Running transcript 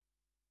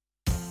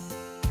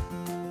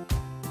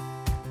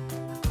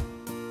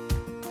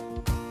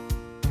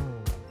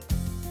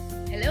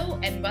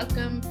and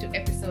welcome to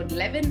episode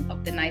 11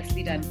 of the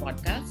Nicely Done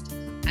podcast.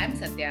 I'm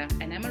Satya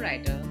and I'm a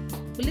writer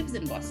who lives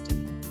in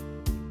Boston.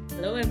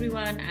 Hello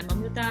everyone, I'm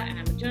Amrita and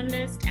I'm a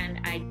journalist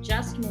and I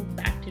just moved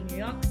back to New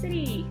York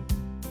City.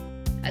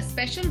 A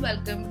special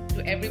welcome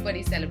to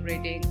everybody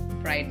celebrating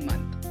Pride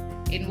Month.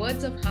 In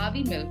words of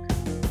Harvey Milk,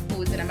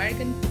 who is an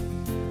American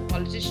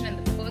politician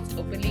and the first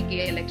openly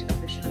gay elected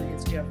official in the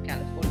history of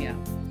California,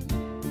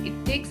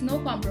 it takes no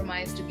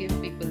compromise to give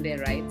people their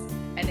rights,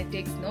 and it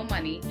takes no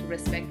money to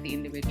respect the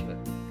individual.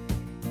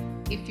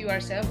 If you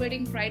are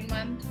celebrating Pride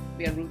Month,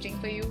 we are rooting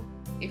for you.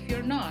 If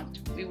you're not,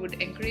 we would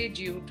encourage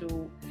you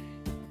to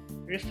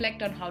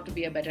reflect on how to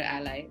be a better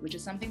ally, which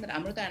is something that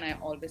Amrita and I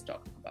always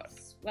talk about.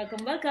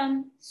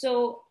 Welcome.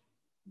 So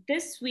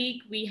this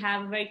week we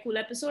have a very cool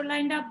episode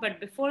lined up, but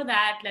before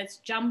that, let's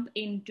jump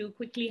into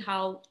quickly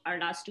how our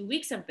last 2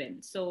 weeks have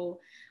been. So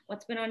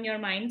what's been on your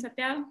mind,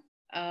 Satya?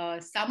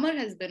 Summer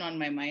has been on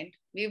my mind.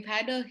 We've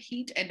had a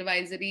heat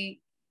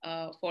advisory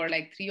for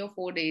like 3 or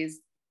 4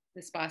 days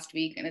this past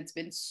week, and it's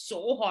been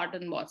so hot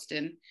in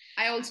Boston.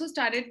 I also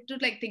started to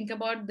think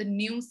about the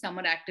new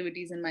summer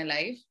activities in my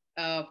life.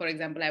 For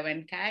example, I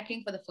went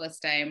kayaking for the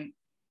first time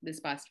this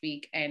past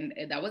week, and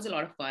that was a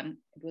lot of fun.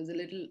 It was a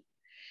little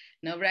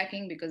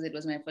nerve-wracking because it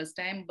was my first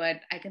time,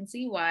 but I can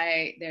see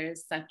why there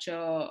is such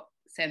a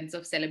sense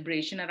of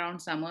celebration around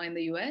summer in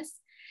the US.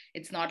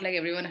 It's not like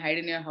everyone hide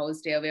in your house,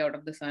 stay away out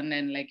of the sun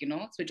and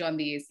switch on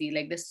the AC.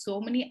 There's so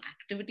many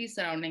activities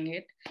surrounding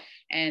it.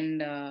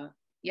 And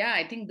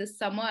I think this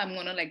summer I'm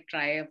going to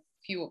try a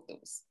few of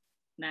those.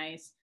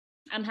 Nice.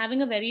 I'm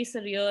having a very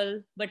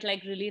surreal, but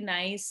really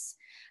nice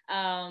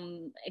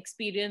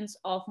experience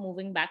of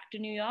moving back to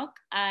New York.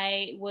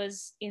 I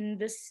was in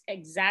this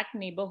exact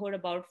neighborhood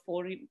about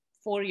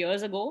four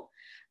years ago.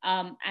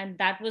 And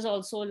that was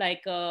also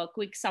a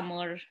quick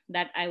summer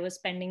that I was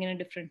spending in a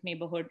different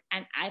neighborhood.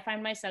 And I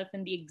find myself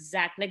in the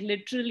exact,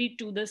 literally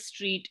to the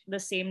street, the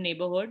same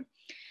neighborhood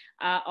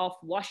of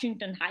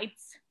Washington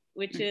Heights,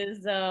 which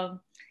is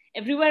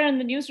everywhere in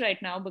the news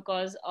right now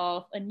because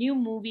of a new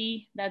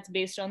movie that's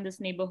based on this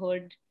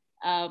neighborhood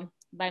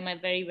by my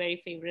very,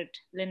 very favorite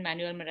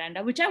Lin-Manuel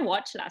Miranda, which I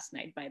watched last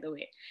night, by the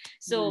way.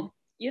 So,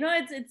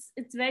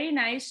 it's very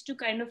nice to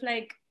kind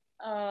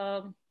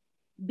of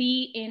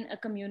be in a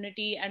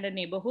community and a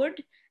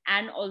neighborhood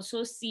and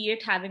also see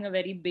it having a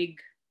very big,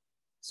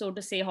 so to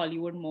say,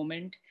 Hollywood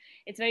moment.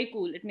 It's very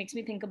cool. It makes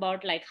me think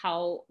about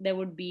how there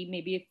would be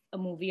maybe a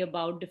movie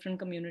about different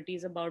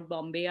communities about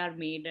Bombay are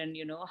made, and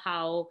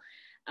how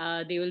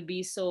they will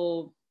be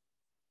so,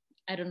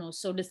 I don't know,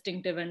 so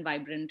distinctive and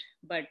vibrant.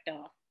 But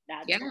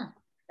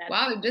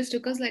Wow, it just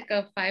took us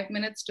 5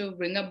 minutes to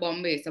bring up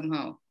Bombay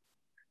somehow.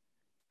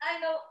 I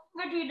know,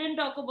 but we didn't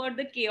talk about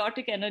the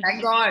chaotic energy.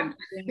 Thank God.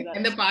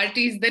 And the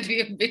parties that we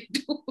have been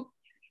to.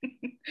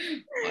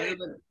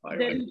 Horrible.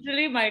 There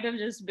literally might have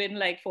just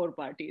been 4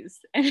 parties,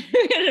 and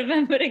we're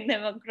remembering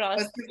them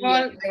across. First of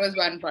all, there was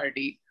one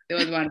party. There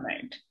was one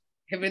night.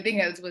 Everything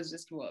else was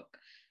just work.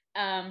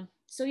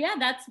 So yeah,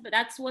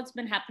 that's what's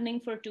been happening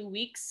for 2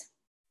 weeks.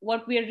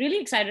 What we are really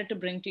excited to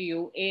bring to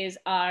you is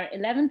our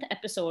 11th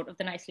episode of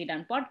the Nicely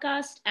Done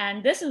podcast,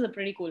 and this is a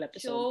pretty cool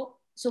episode.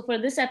 So for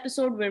this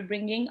episode, we're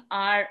bringing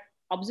our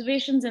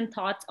observations and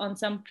thoughts on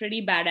some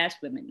pretty badass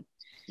women.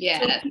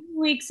 Yeah. So a few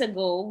weeks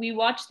ago, we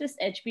watched this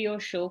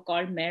HBO show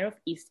called Mare of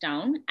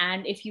Easttown.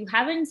 And if you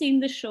haven't seen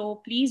the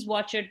show, please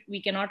watch it.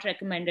 We cannot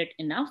recommend it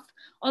enough.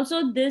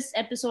 Also, this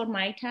episode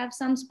might have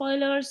some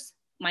spoilers,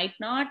 might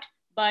not,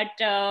 but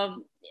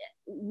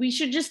we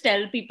should just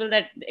tell people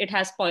that it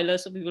has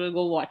spoilers so people will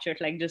go watch it,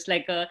 just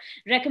like a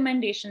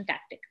recommendation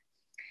tactic.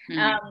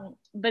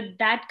 But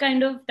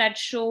that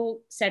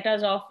show set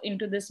us off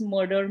into this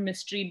murder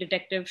mystery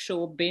detective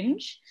show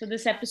binge. So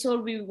this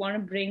episode, we want to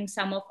bring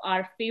some of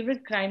our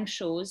favorite crime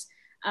shows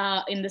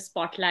in the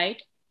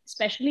spotlight,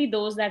 especially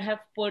those that have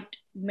put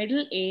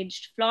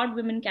middle-aged, flawed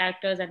women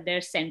characters at their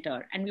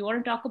center. And we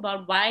want to talk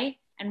about why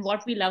and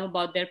what we love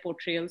about their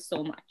portrayal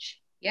so much.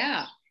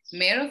 Yeah.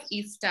 Mare of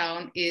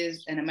Easttown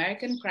is an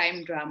American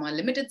crime drama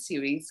limited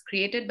series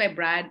created by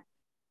Brad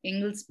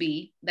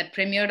Inglesby that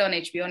premiered on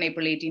HBO on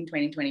April 18,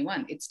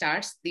 2021. It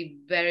stars the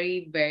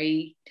very,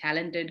 very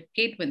talented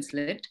Kate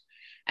Winslet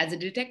as a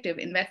detective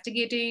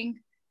investigating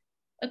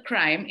a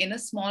crime in a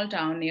small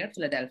town near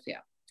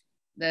Philadelphia.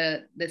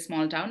 The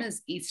small town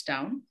is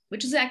Easttown,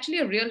 which is actually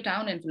a real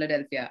town in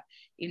Philadelphia.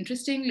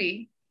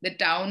 Interestingly, the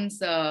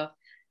town's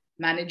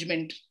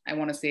management, I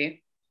want to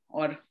say,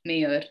 or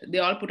mayor, they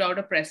all put out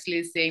a press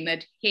release saying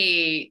that,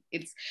 hey,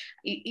 it's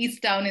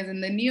Easttown is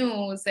in the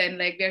news and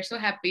they're so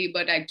happy,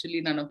 but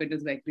actually none of it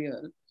is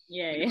real.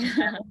 Yeah.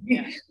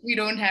 We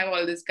don't have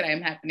all this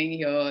crime happening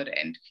here.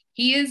 And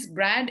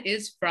Brad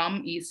is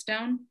from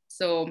Easttown.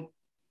 So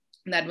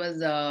that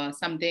was a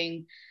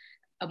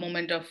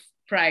moment of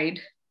pride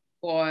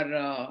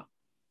for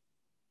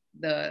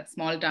the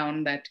small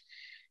town that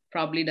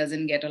probably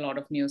doesn't get a lot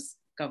of news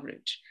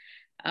coverage.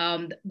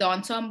 The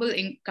ensemble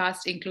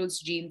cast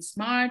includes Jean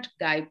Smart,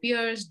 Guy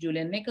Pearce,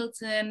 Julian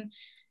Nicholson,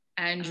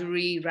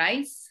 Andrew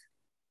Rice,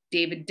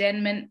 David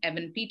Denman,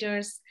 Evan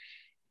Peters,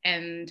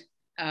 and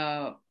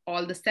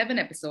all the 7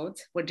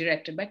 episodes were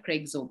directed by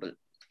Craig Zobel.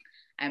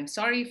 I'm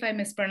sorry if I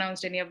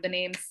mispronounced any of the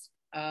names.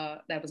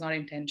 That was not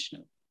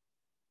intentional.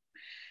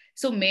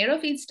 So Mayor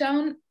of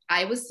Easttown,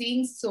 I was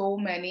seeing so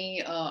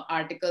many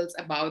articles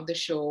about the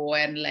show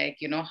and like,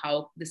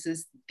 how this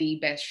is the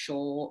best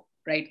show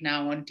right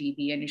now on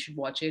TV and you should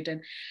watch it.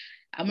 And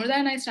Amrita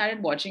and I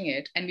started watching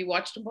it and we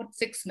watched about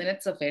 6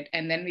 minutes of it.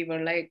 And then we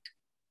were like,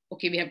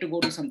 okay, we have to go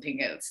do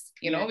something else.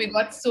 We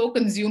got so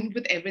consumed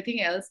with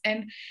everything else.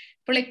 And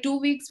for like 2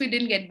 weeks, we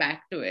didn't get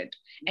back to it.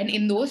 And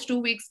in those 2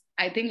 weeks,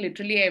 I think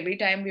literally every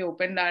time we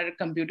opened our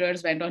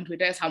computers, went on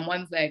Twitter,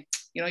 someone's like,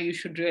 you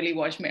should really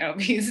watch Mayor of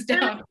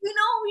Easttown. We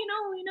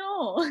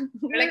know.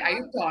 We're like, are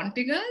you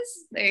taunting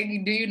us?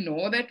 Like, do you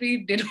know that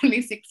we did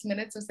only 6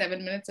 minutes or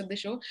 7 minutes of the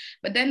show?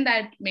 But then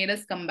that made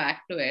us come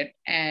back to it.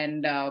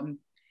 And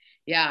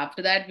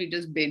after that, we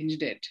just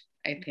binged it,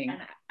 I think.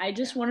 And I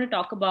just want to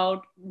talk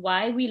about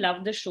why we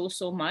love the show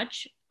so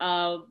much,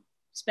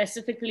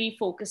 specifically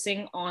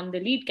focusing on the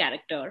lead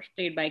character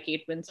played by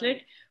Kate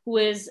Winslet, who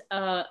is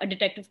a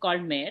detective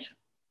called Mare.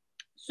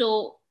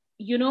 So,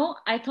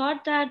 I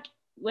thought that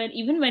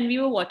even when we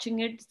were watching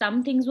it,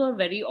 some things were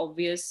very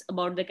obvious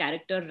about the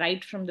character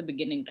right from the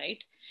beginning,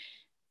 right?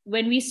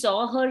 When we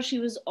saw her, she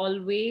was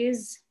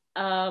always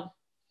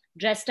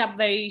dressed up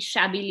very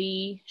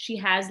shabbily. She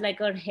has like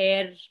her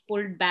hair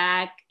pulled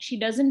back. She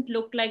doesn't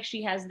look like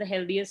she has the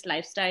healthiest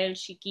lifestyle.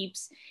 She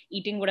keeps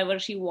eating whatever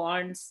she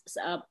wants.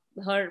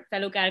 Her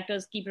fellow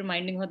characters keep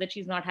reminding her that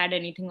she's not had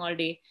anything all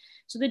day.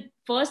 So the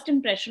first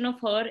impression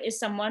of her is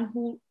someone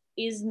who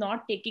is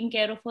not taking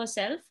care of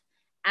herself.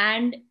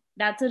 And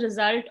that's a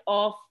result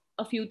of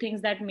a few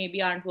things that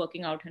maybe aren't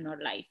working out in her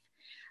life.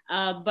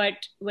 But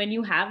when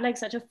you have like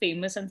such a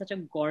famous and such a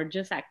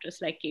gorgeous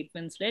actress like Kate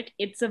Winslet,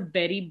 it's a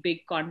very big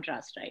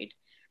contrast, right?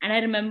 And I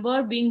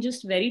remember being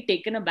just very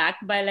taken aback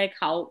by like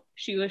how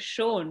she was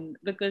shown,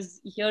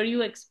 because here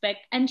you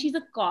expect, and she's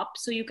a cop,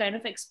 so you kind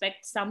of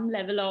expect some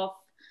level of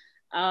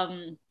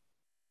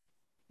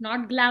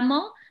not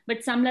glamour,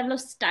 but some level of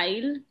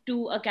style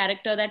to a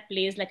character that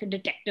plays like a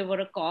detective or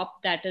a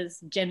cop that is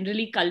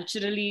generally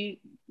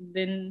culturally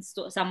than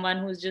someone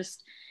who's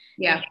just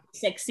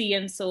sexy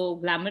and so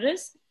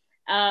glamorous.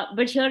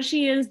 But here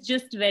she is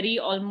just very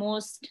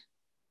almost,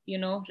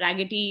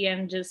 raggedy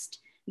and just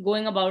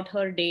going about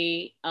her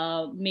day,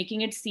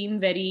 making it seem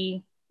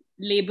very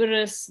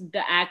laborious.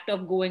 The act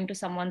of going to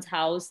someone's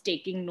house,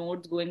 taking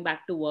notes, going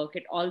back to work,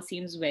 it all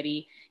seems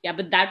very,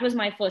 but that was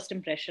my first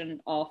impression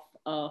of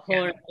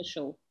her at the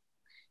show.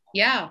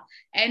 Yeah.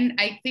 And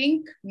I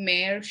think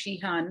Mayor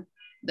Sheehan,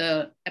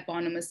 the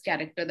eponymous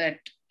character that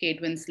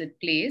Kate Winslet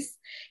plays,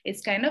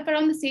 is kind of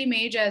around the same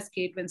age as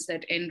Kate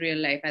Winslet in real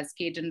life, as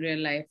Kate in real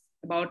life,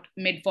 about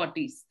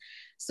mid-40s.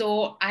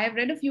 So I have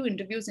read a few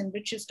interviews in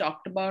which she's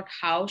talked about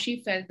how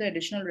she felt the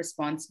additional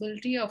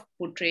responsibility of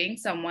portraying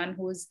someone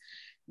who's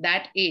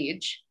that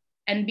age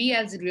and be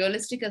as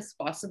realistic as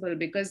possible,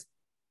 because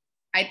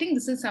I think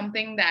this is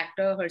something the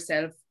actor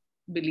herself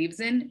believes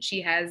in. She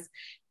has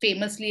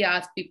famously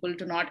asked people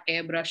to not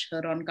airbrush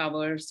her on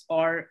covers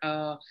or,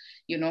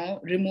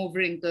 remove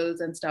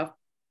wrinkles and stuff.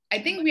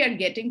 I think we are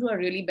getting to a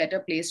really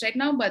better place right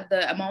now, but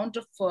the amount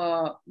of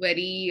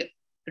very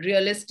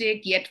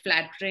realistic yet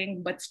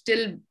flattering, but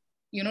still,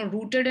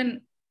 rooted in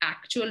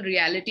actual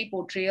reality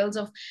portrayals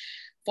of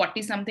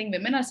 40 something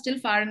women are still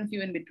far and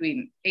few in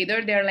between.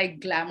 Either they're like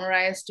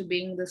glamorized to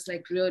being this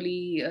like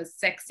really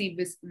sexy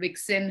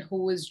vixen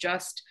who is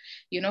just,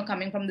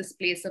 coming from this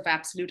place of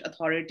absolute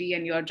authority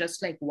and you're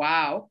just like,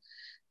 wow.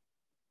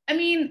 I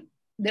mean,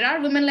 there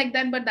are women like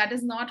that, but that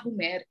is not who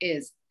Mare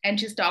is. And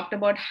she's talked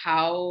about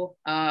how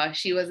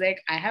she was like,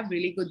 I have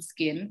really good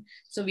skin.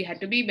 So we had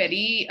to be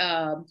very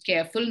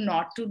careful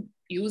not to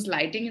use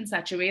lighting in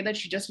such a way that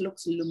she just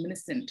looks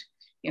luminescent.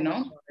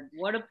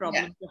 What a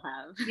problem to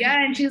have.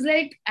 And she's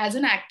like, as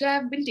an actor,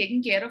 I've been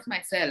taking care of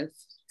myself,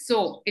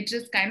 so it's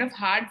just kind of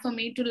hard for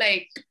me to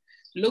like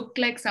look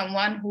like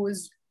someone who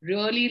is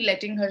really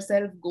letting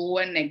herself go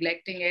and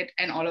neglecting it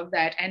and all of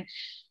that. And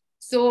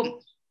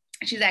so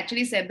she's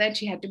actually said that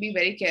she had to be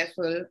very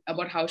careful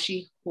about how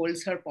she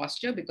holds her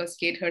posture, because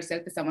Kate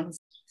herself is someone who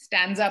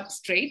stands up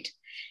straight.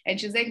 And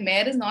she's like,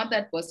 Mare is not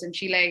that person.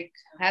 She like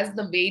has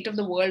the weight of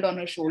the world on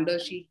her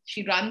shoulders.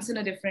 She runs in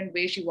a different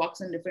way. She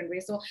walks in a different way.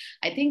 So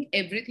I think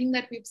everything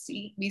that we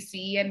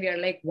see and we are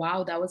like,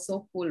 wow, that was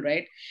so cool,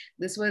 right?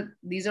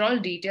 These are all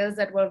details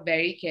that were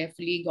very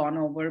carefully gone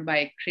over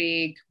by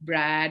Craig,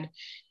 Brad,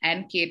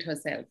 and Kate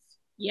herself.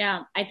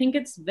 Yeah, I think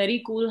it's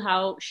very cool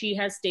how she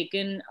has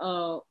taken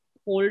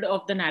hold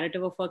of the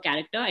narrative of her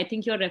character. I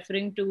think you're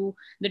referring to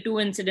the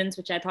two incidents,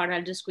 which I thought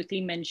I'll just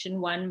quickly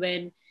mention. One,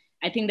 when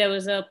I think there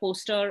was a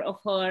poster of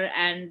her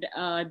and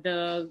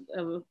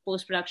the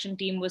post-production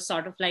team was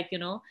sort of like,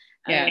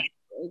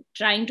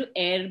 trying to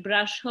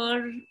airbrush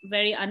her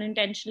very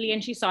unintentionally.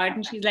 And she saw it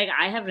and she's like,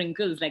 I have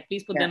wrinkles, like,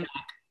 please put them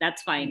back.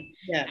 That's fine.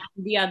 Yeah.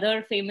 And the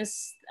other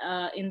famous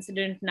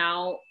incident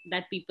now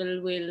that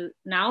people will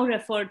now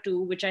refer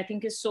to, which I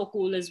think is so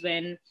cool, is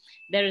when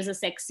there is a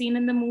sex scene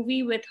in the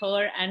movie with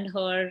her and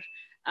her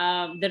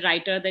the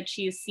writer that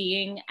she is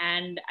seeing.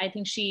 And I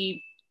think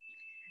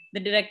the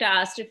director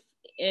asked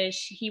if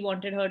he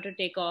wanted her to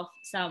take off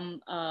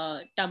some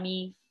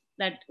tummy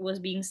that was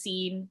being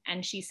seen,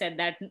 and she said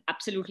that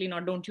absolutely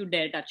not, don't you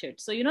dare touch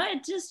it. So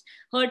it's just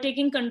her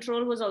taking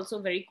control was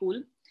also very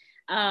cool.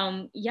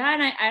 Yeah,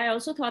 and I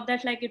also thought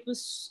that like it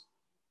was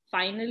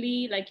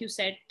finally, like you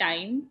said,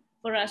 time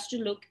for us to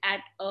look at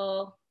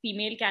a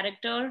female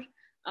character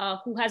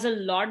who has a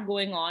lot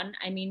going on.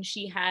 I mean,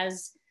 she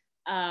has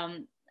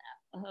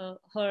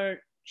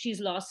she's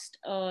lost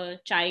a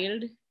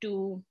child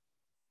to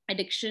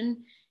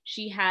addiction.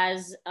 She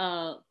has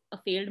a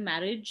failed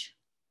marriage,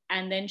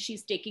 and then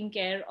she's taking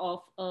care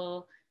of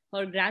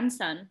her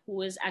grandson,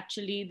 who is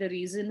actually the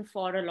reason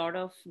for a lot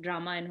of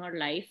drama in her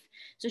life.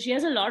 So she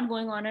has a lot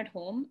going on at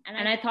home,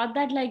 and I thought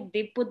that like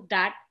they put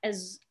that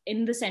as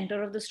in the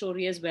center of the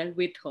story as well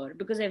with her,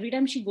 because every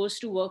time she goes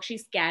to work,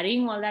 she's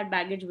carrying all that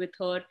baggage with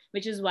her,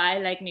 which is why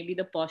like maybe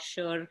the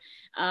posture,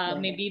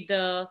 maybe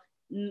the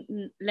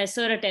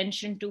lesser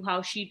attention to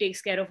how she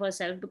takes care of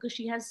herself, because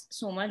she has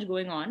so much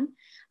going on.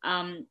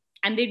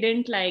 And they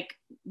didn't like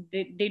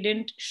they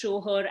didn't show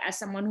her as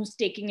someone who's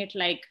taking it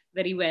like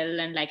very well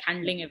and like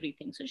handling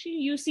everything. So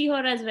you see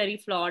her as very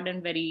flawed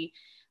and very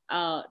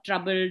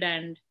troubled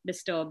and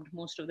disturbed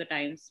most of the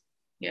times.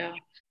 Yeah,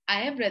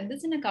 I have read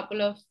this in a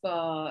couple of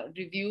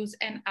reviews,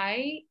 and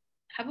I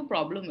have a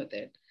problem with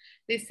it.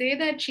 They say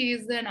that she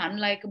is an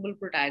unlikable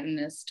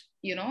protagonist,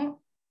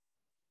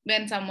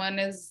 when someone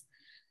is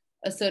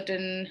a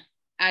certain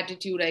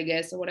attitude, I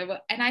guess, or whatever.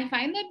 And I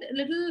find that a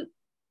little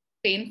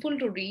painful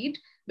to read,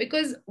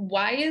 because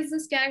why is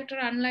this character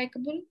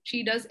unlikable?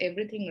 She does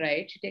everything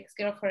right. She takes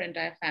care of her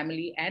entire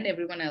family and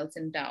everyone else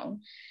in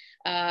town.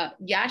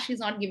 Yeah, she's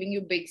not giving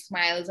you big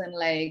smiles and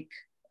like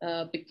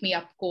pick me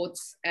up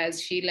quotes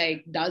as she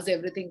like does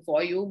everything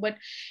for you, but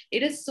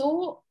it is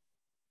so,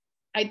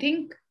 I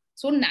think,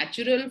 so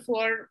natural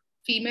for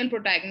female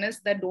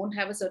protagonists that don't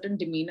have a certain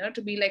demeanor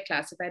to be like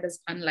classified as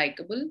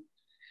unlikable,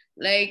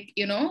 like,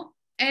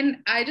 and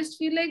I just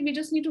feel like we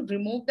just need to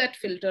remove that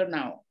filter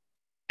now.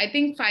 I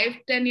think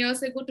 5-10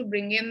 years ago, to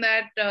bring in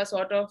that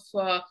sort of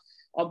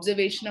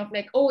observation of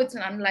like, oh, it's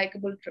an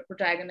unlikable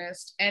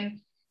protagonist, and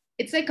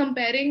it's like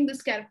comparing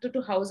this character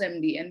to House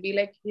MD and be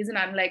like, he's an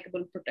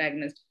unlikable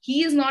protagonist.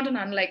 He is not an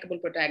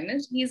unlikable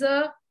protagonist. He's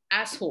a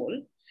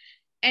asshole,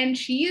 and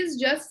she is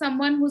just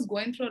someone who's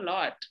going through a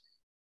lot.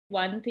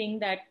 One thing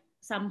that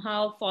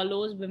somehow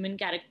follows women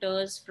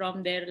characters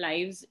from their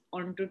lives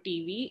onto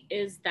TV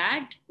is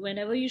that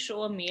whenever you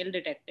show a male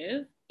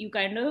detective, you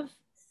kind of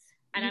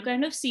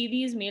see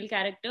these male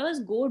characters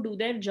go do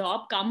their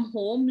job, come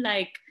home,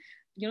 like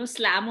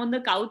slam on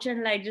the couch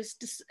and like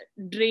just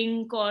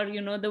drink, or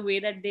the way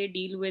that they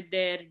deal with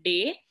their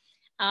day,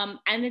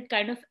 and it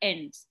kind of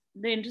ends.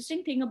 The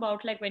interesting thing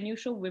about like when you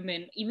show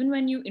women, even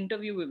when you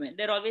interview women,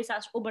 they're always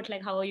asked, oh, but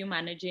like how are you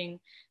managing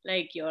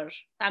like your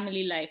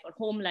family life or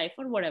home life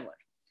or whatever.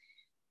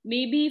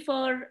 Maybe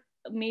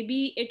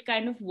it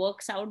kind of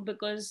works out,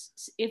 because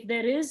if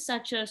there is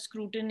such a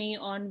scrutiny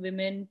on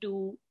women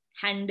to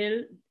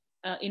handle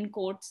in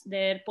quotes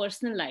their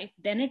personal life,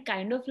 then it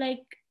kind of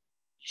like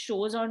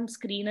shows on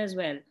screen as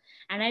well.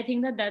 And I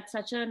think that that's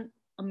such an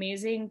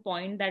amazing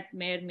point that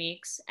Mehr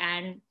makes.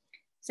 And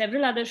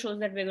several other shows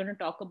that we're going to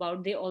talk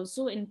about, they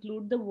also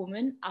include the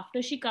woman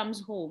after she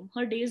comes home.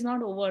 Her day is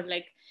not over.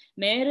 Like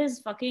Mehr is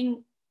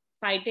fucking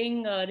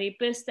fighting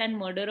rapists and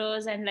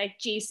murderers and like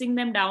chasing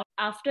them down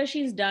after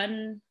she's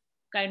done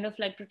kind of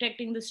like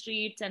protecting the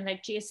streets and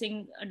like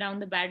chasing down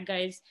the bad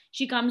guys.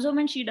 She comes home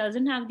and she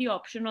doesn't have the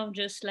option of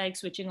just like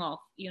switching off.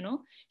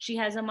 She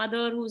has a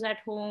mother who's at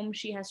home.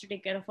 She has to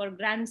take care of her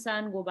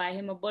grandson, go buy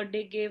him a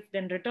birthday gift,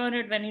 then return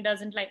it when he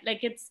doesn't like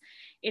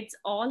it's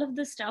all of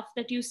the stuff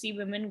that you see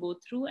women go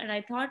through. And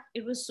I thought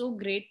it was so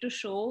great to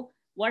show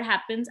what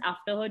happens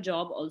after her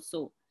job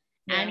also.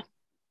 Yeah. And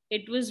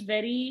it was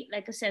very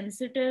like a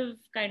sensitive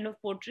kind of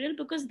portrayal,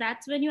 because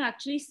that's when you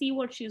actually see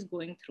what she's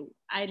going through.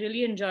 I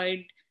really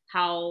enjoyed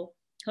how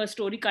her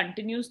story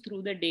continues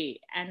through the day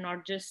and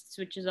not just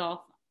switches off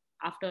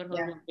after her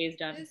workday is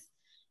done.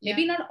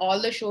 Maybe not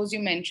all the shows you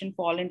mentioned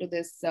fall into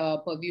this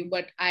purview,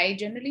 but I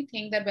generally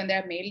think that when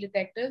there are male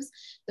detectives,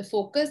 the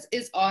focus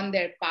is on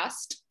their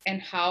past and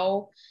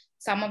how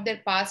some of their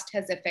past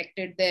has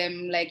affected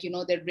them, like,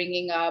 they're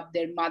bringing up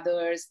their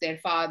mothers, their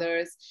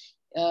fathers,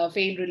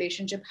 failed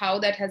relationship, how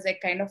that has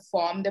like kind of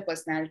formed their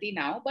personality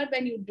now. But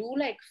when you do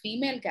like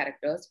female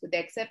characters, with the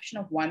exception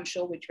of one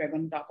show, which we're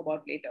going to talk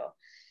about later,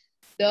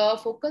 the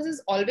focus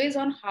is always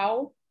on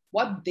how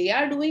what they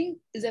are doing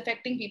is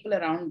affecting people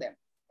around them.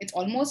 It's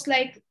almost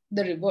like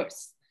the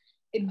reverse.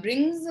 It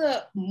brings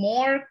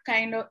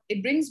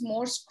it brings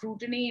more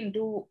scrutiny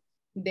into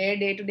their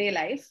day-to-day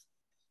life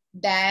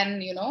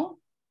than,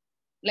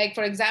 like,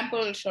 for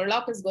example,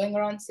 Sherlock is going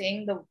around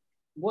saying the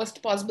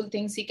worst possible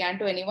things he can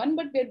to anyone,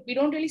 but we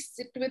don't really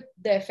sit with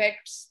the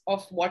effects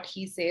of what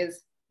he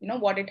says,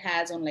 what it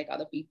has on like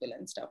other people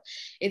and stuff.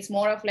 It's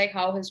more of like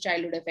how his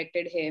childhood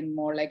affected him,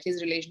 or like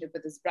his relationship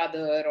with his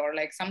brother, or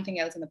like something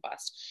else in the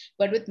past.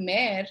 But with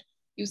Mehr,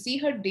 You see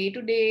her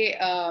day-to-day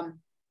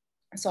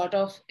sort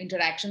of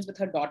interactions with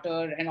her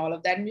daughter and all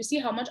of that, and you see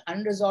how much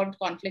unresolved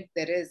conflict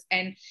there is,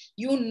 and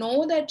you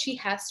know that she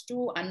has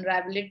to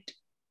unravel it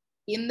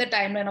in the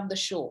timeline of the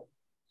show.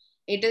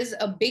 It is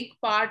a big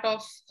part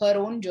of her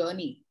own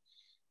journey,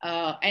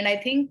 and I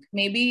think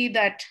maybe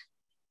that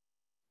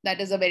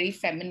is a very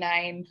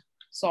feminine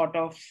sort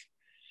of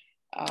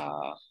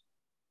uh,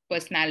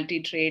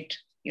 personality trait,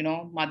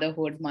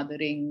 motherhood,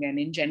 mothering, and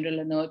in general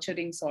a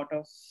nurturing sort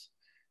of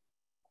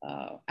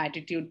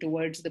attitude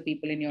towards the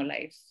people in your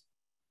life.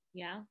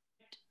 Yeah.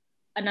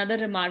 Another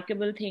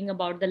remarkable thing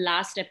about the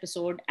last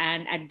episode,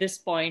 and at this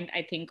point,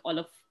 I think all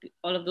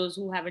of those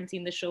who haven't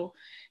seen the show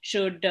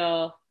should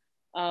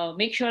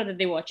make sure that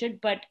they watch it.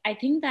 But I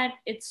think that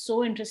it's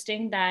so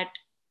interesting that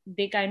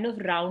they kind of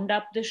round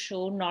up the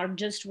show not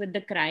just with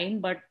the crime,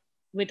 but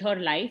with her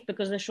life,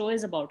 because the show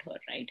is about her,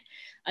 right?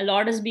 A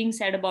lot is being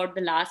said about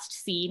the last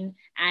scene,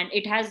 and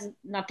it has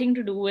nothing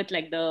to do with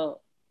like the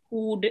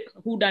who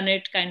done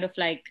it kind of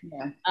like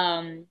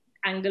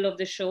angle of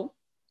the show,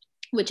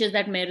 which is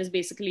that Mayor is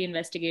basically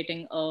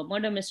investigating a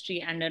murder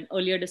mystery and an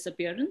earlier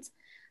disappearance.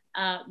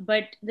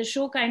 But the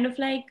show kind of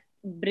like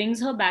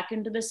brings her back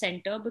into the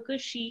center,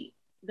 because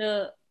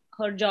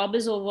her job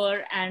is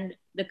over and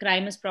the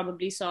crime is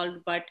probably solved,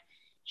 but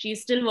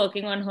she's still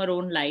working on her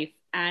own life.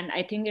 And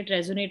I think it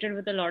resonated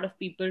with a lot of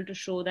people to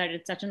show that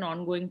it's such an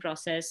ongoing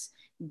process,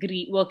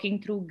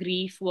 working through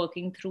grief,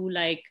 working through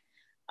like,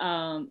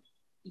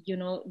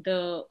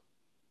 the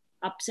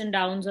ups and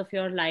downs of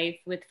your life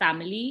with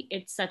family.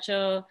 It's such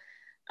a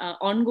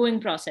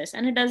ongoing process,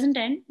 and it doesn't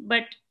end,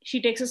 but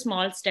she takes a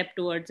small step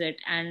towards it.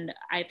 And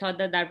I thought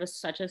that that was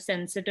such a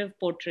sensitive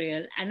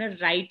portrayal, and a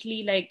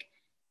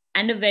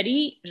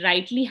very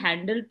rightly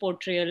handled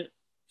portrayal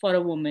for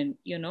a woman.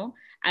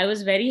 I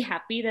was very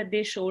happy that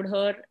they showed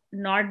her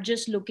not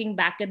just looking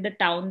back at the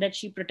town that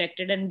she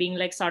protected and being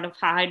like sort of,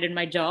 ha, I did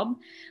my job,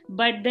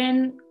 but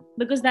then,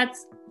 because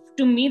that's,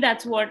 to me,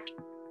 that's what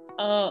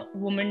a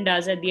woman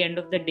does at the end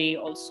of the day,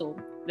 also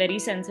very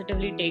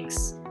sensitively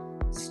takes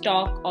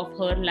stock of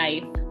her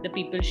life, the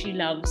people she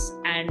loves,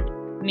 and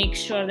makes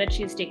sure that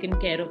she's taken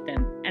care of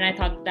them. And I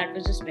thought that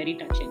was just very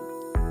touching.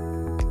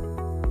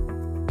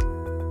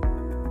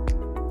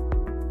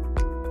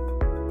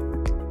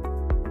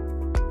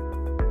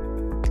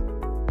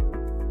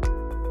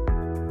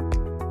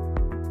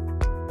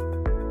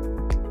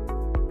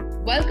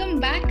 Welcome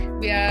back.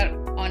 We are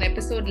on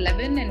episode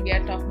 11 and we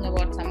are talking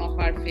about some of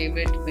our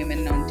favorite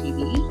women on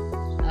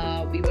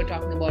TV. We were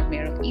talking about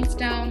Mare of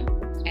Easttown,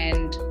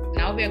 and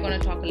now we are going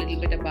to talk a little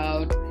bit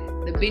about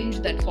the binge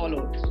that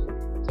followed.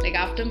 Like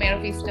after Mare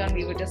of Easttown,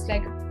 we were just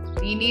like,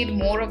 we need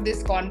more of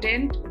this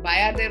content.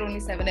 Why are there only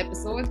 7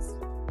 episodes?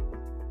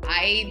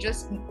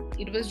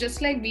 It was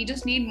just like, we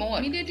just need more.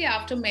 Immediately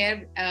after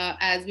Mare,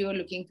 as we were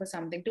looking for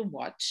something to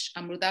watch,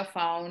 Amruta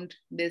found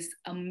this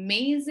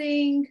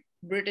amazing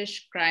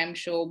British crime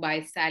show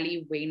by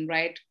Sally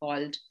Wainwright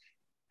called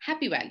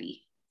Happy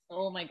Valley.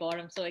 Oh my God,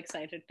 I'm so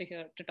excited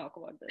to talk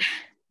about this.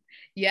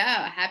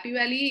 Yeah, Happy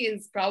Valley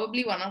is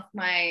probably one of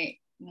my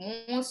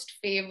most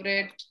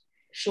favorite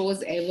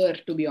shows ever,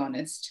 to be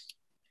honest.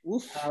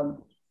 Oof.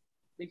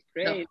 Big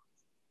praise.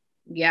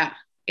 Yeah,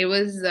 it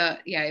was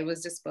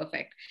just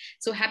perfect.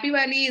 So Happy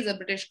Valley is a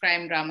British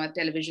crime drama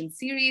television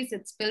series.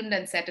 It's filmed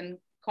and set in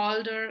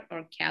Calder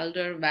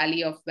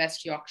Valley of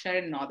West Yorkshire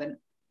in northern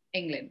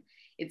England.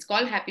 It's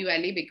called Happy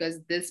Valley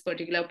because this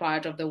particular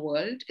part of the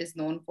world is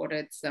known for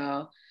its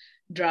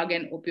drug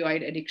and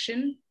opioid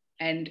addiction,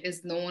 and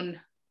is known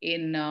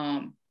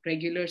in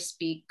regular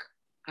speak,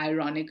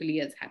 ironically,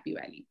 as Happy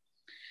Valley.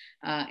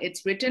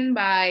 It's written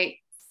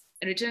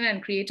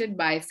and created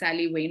by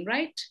Sally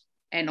Wainwright,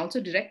 and also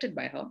directed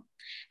by her.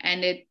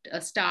 And it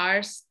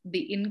stars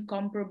the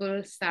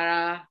incomparable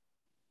Sarah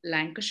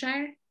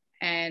Lancashire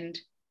and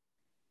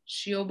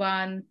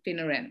Siobhan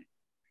Finneran.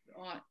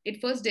 It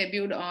first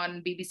debuted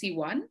on BBC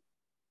One,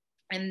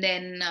 and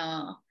then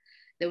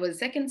there was a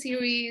second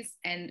series,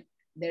 and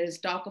there is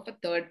talk of a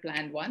third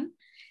planned one.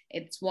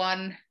 It's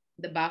won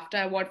the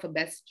BAFTA Award for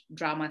Best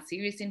Drama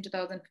Series in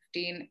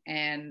 2015,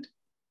 and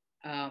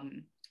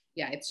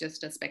it's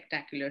just a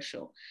spectacular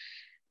show.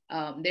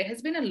 There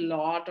has been a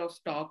lot of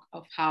talk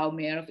of how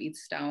Mare of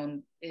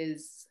Easttown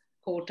is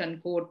quote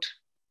unquote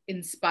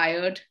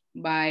inspired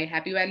by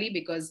Happy Valley,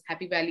 because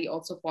Happy Valley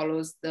also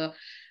follows the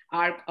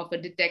arc of a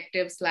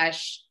detective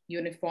 /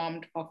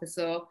 uniformed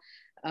officer,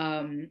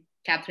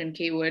 Catherine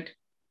Kaywood,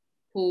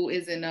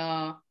 whose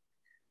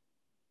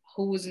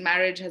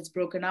marriage has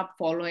broken up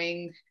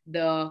following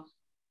the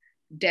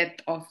death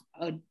of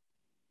a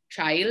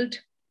child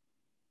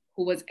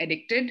who was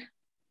addicted,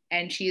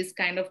 and she is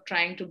kind of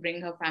trying to bring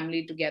her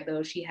family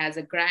together. She has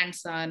a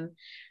grandson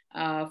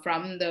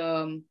from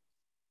the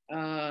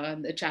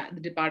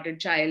departed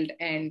child,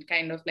 and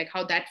kind of like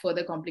how that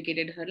further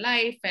complicated her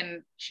life,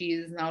 and she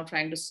is now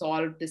trying to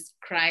solve this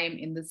crime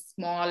in this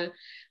small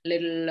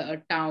little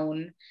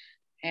town,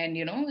 and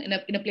in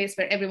a place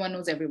where everyone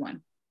knows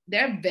everyone.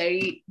 there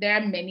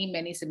are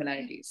many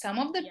similarities. Some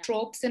of the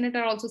tropes in it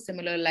are also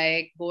similar,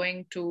 like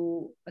going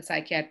to a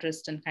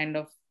psychiatrist and kind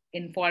of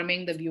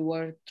informing the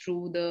viewer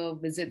through the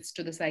visits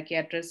to the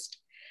psychiatrist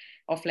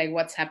of like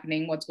what's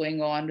happening, what's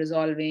going on,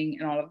 resolving,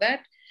 and all of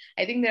that.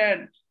 I think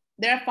there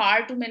are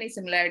far too many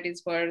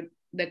similarities for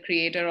the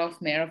creator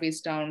of Mayor of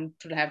Easttown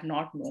to have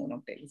not known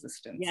of their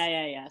existence.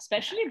 Yeah.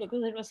 Especially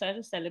because it was such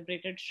a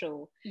celebrated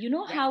show. You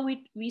know how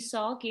we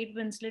saw Kate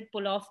Winslet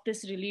pull off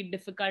this really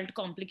difficult,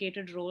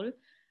 complicated role.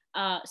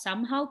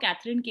 Somehow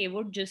Catherine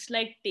Kaywood just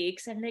like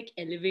takes and like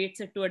elevates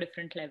it to a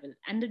different level.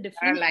 And the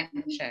difference.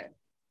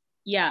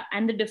 Yeah,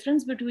 and the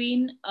difference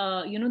between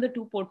the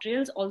two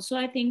portrayals also,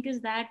 I think,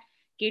 is that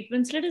Kate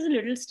Winslet is a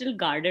little still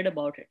guarded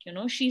about it. You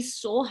know, she's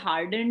so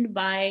hardened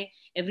by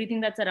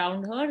everything that's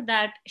around her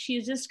that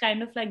she's just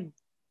kind of like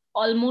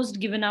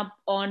almost given up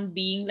on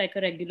being like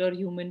a regular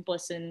human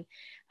person.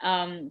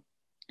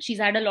 She's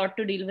had a lot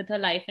to deal with her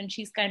life and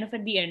she's kind of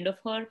at the end of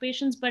her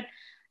patience. But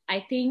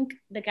I think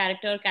the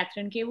character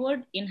Catherine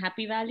Kaywood in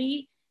Happy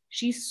Valley,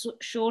 she's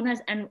shown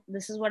as, and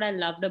this is what I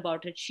loved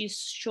about it, she's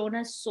shown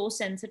as so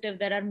sensitive.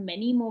 There are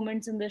many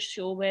moments in the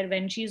show where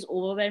when she's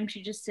overwhelmed,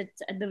 she just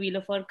sits at the wheel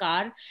of her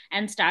car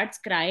and starts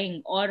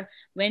crying, or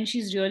when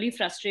she's really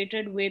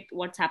frustrated with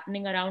what's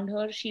happening around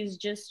her, she's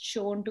just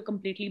shown to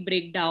completely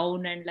break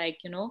down. And like,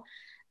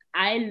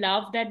 I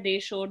love that they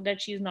showed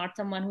that she's not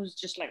someone who's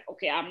just like,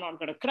 okay, I'm not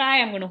going to cry,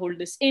 I'm going to hold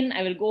this in,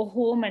 I will go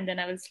home and then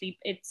I will sleep.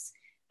 It's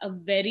a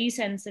very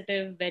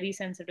sensitive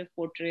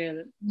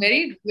portrayal.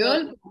 Very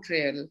real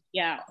portrayal.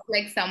 Yeah.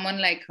 Like someone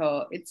like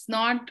her. It's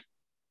not,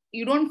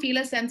 you don't feel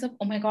a sense of,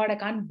 oh my God, I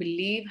can't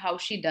believe how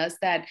she does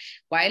that.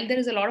 While there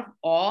is a lot of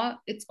awe,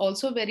 it's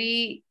also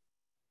very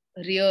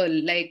real.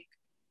 Like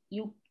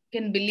you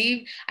can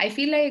believe, I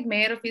feel like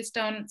Mayor of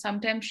Easttown,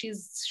 sometimes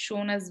she's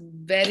shown as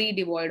very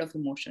devoid of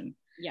emotion.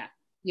 Yeah.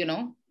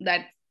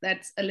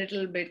 That's a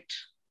little bit,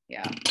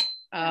 yeah.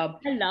 I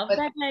love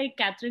that like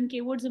Catherine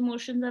Kaywood's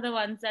emotions are the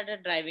ones that are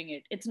driving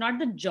it. It's not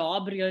the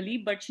job really,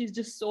 but she's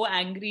just so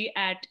angry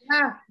at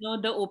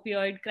the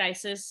opioid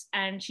crisis,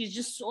 and she's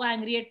just so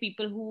angry at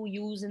people who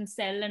use and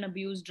sell and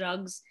abuse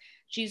drugs.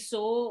 She's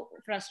so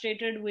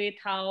frustrated with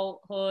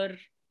how her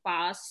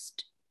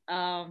past,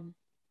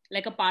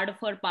 like a part of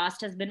her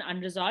past has been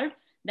unresolved,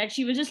 that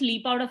she will just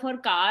leap out of her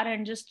car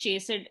and just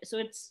chase it. So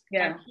it's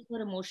her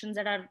emotions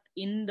that are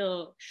in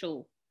the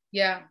show.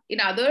 Yeah, in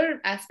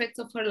other aspects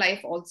of her life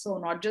also,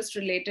 not just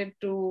related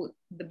to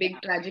the big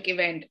tragic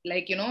event.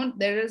 Like,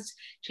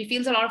 she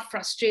feels a lot of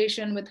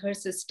frustration with her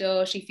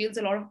sister. She feels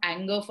a lot of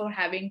anger for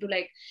having to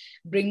like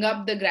bring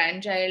up the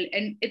grandchild.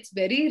 And it's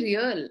very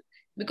real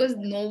because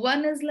no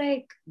one is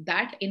like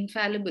that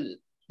infallible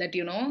that,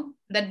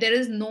 that there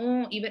is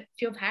no, even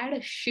if you've had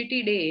a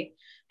shitty day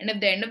and at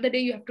the end of the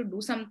day, you have to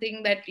do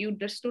something that you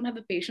just don't have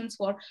the patience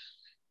for.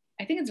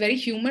 I think it's very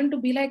human to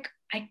be like,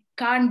 I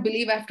can't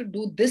believe I have to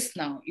do this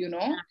now,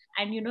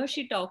 And,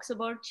 she talks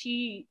about,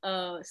 she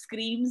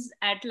screams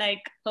at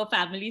like her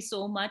family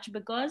so much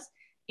because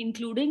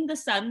including the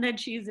son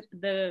that she's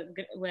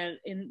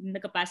in the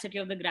capacity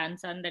of the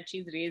grandson that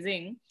she's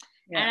raising.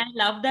 Yeah. And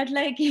I love that,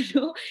 like,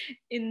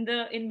 in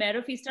Mayor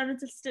of Easttown,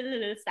 it's still a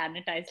little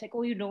sanitized. Like,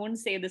 oh, you don't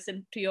say this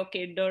to your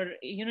kid, or,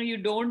 you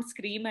don't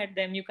scream at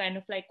them. You kind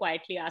of like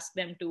quietly ask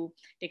them to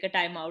take a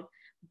time out.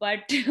 But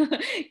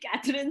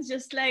Catherine's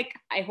just like,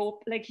 I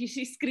hope, like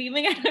she's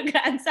screaming at her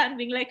grandson,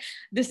 being like,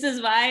 this is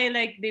why,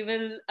 like, they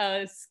will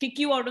kick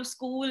you out of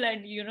school.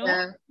 And,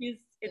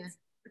 it's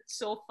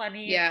so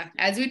funny. Yeah.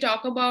 As we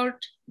talk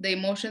about the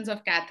emotions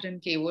of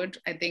Catherine Kaywood,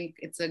 I think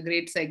it's a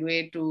great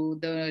segue to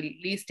the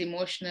least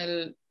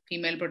emotional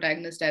female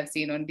protagonist I've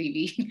seen on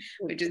TV,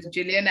 which is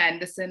Gillian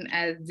Anderson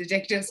as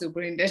Detective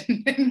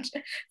Superintendent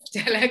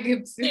Stella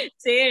Gibson.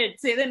 Say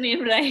the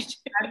name right.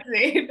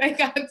 I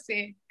can't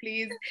say it,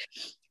 please.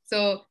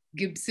 So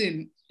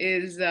Gibson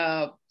is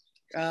the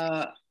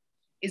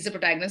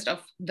protagonist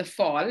of The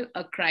Fall,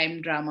 a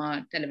crime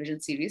drama television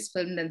series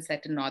filmed and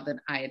set in Northern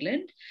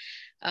Ireland.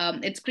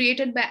 It's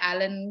created by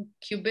Alan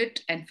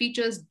Cubitt and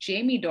features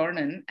Jamie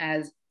Dornan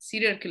as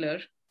serial killer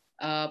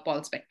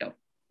Paul Spector.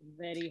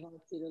 Very hot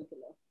serial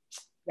killer.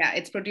 Yeah,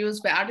 it's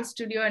produced by Artist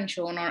Studio and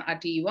shown on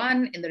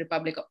RTE1 in the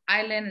Republic of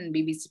Ireland and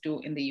BBC Two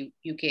in the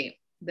UK.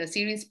 The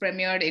series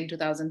premiered in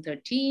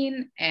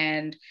 2013,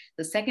 and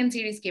the second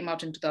series came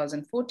out in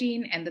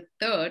 2014, and the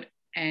third,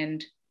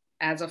 and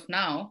as of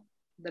now,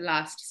 the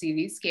last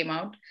series came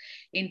out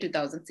in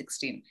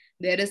 2016.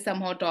 There is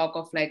somehow talk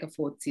of like a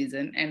fourth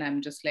season, and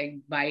I'm just like,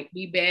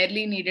 we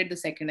barely needed the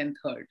second and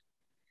third.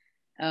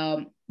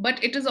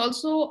 But it is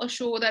also a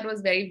show that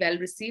was very well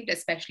received,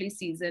 especially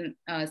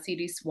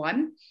series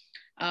 1.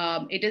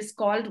 It is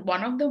called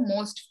one of the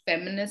most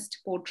feminist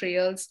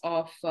portrayals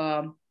of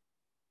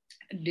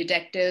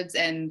detectives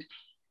and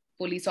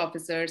police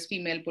officers,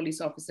 female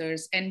police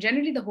officers, and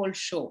generally the whole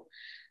show.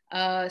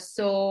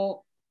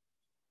 So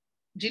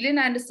Gillian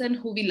Anderson,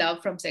 who we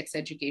love from Sex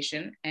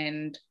Education,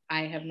 and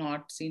I have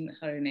not seen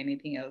her in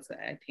anything else,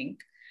 I think,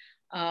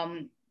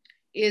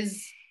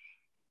 is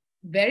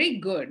very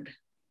good.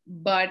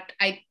 But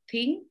I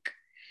think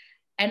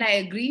And I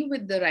agree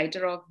with the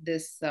writer of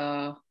this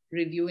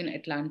review in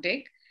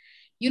Atlantic.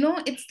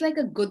 It's like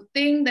a good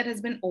thing that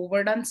has been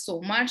overdone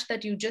so much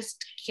that you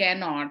just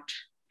cannot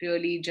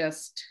really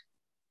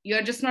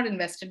you're just not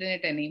invested in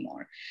it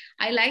anymore.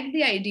 I like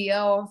the idea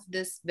of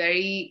this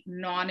very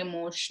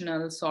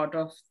non-emotional sort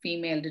of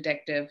female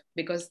detective,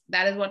 because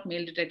that is what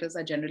male detectives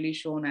are generally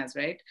shown as,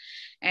 right?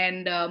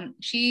 And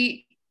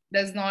she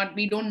does not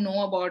we don't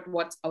know about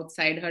what's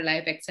outside her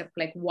life, except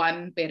like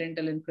one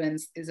parental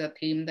influence is a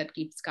theme that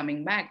keeps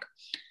coming back.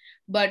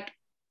 But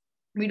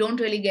we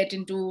don't really get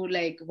into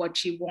like what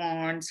she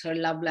wants, her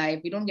love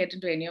life. We don't get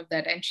into any of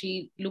that. And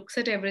she looks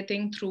at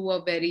everything through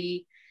a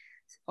very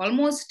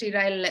almost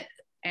sterile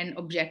and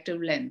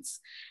objective lens.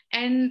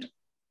 And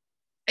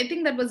I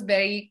think that was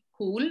very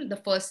cool. The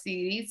first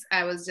series,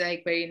 I was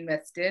like very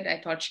invested.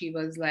 I thought she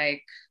was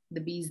like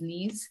the bee's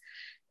knees.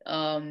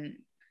 Um,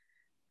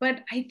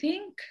 but I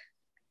think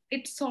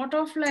it's sort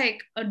of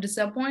like a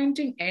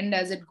disappointing end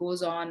as it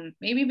goes on,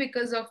 maybe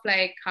because of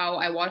like how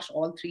I watched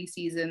all three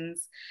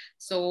seasons.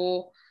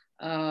 So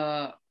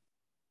uh,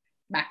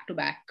 back to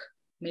back.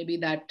 Maybe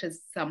that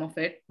is some of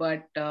it.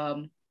 But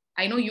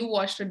I know you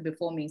watched it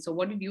before me. So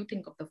what did you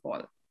think of The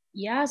Fall?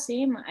 Yeah,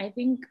 same. I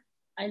think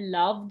I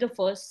loved the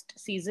first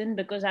season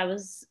because I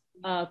was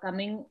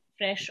coming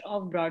fresh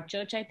off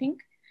Broadchurch, I think,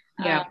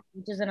 Yeah.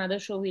 which is another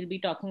show we'll be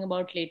talking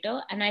about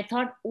later. And I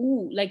thought,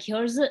 ooh, like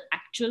here's an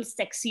actual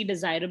sexy,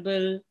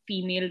 desirable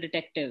female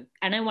detective.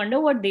 And I wonder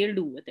what they'll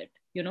do with it,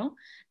 you know?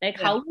 Like,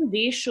 Yeah. how will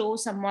they show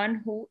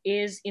someone who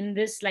is in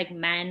this like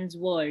man's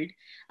world,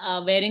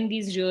 wearing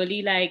these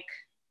really like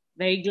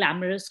very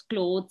glamorous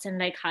clothes and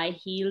like high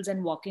heels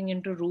and walking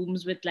into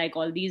rooms with like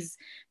all these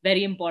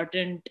very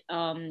important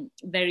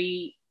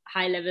very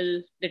high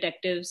level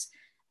detectives.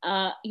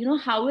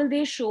 How will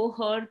they show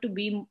her to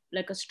be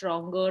like a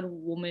stronger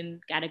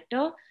woman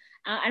character?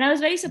 And I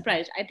was very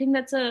surprised. I think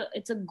it's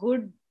a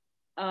good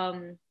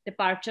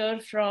departure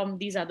from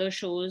these other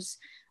shows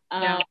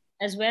Yeah.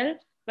 as well.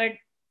 But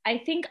I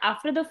think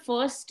after the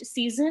first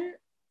season,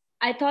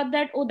 I thought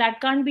that, oh, that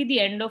can't be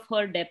the end of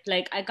her depth.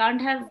 Like, I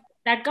can't have,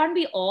 that can't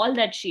be all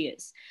that she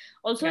is.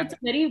 Also, Yeah. it's a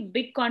very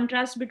big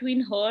contrast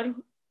between her.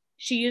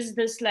 She is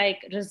this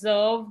like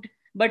reserved,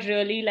 but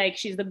really like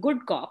she's the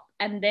good cop.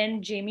 And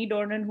then Jamie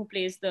Dornan, who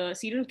plays the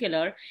serial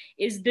killer,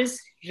 is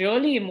this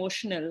really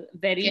emotional,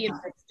 very Yeah.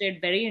 invested,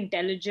 very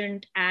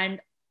intelligent, and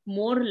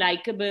more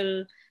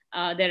likable.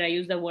 There, I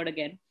use the word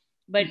again.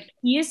 But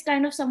he is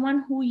kind of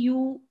someone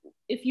who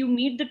if you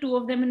meet the two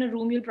of them in a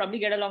room, you'll probably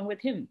get along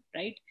with him,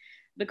 right?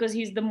 Because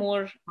he's the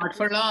more Not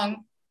for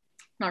long.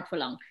 not for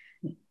long,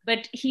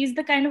 but he's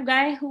the kind of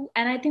guy who,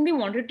 and I think they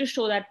wanted to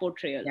show that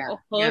portrayal Yeah. of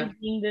her Yeah.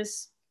 being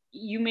this,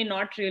 you may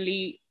not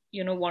really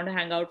want to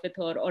hang out with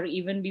her or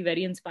even be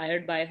very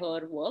inspired by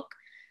her work,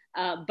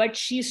 but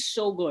she's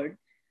so good.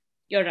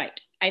 You're right,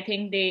 I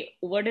think they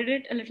overdid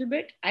it a little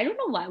bit. I don't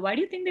know why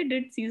do you think they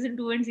did season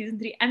 2 and season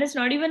 3, and it's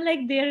not even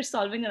like they're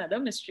solving another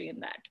mystery in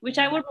that, which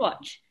I would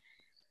watch.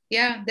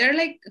 Yeah, there are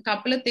like a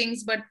couple of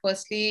things, but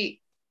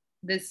firstly,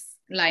 this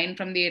line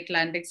from the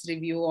Atlantic's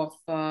review of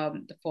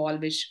The Fall,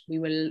 which we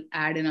will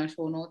add in our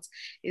show notes,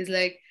 is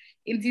like,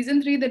 in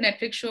season three, the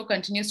Netflix show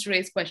continues to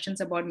raise questions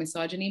about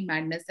misogyny,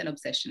 madness, and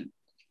obsession.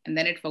 And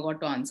then it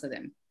forgot to answer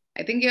them.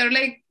 I think you're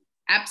like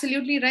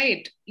absolutely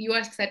right. You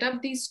are set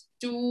up these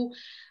two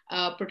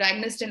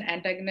protagonist and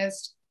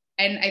antagonist.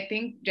 And I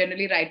think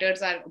generally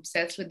writers are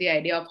obsessed with the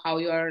idea of how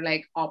you are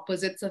like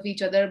opposites of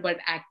each other, but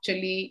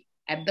actually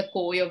at the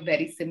core you're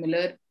very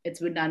similar. It's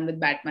been done with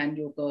Batman,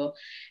 Joker,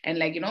 and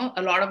like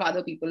a lot of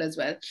other people as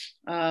well.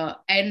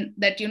 And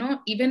that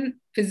even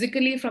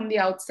physically from the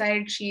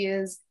outside she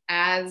is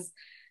as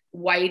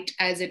white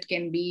as it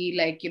can be,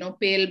 like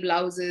pale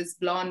blouses,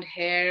 blonde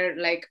hair,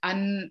 like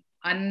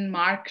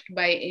unmarked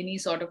by any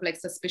sort of like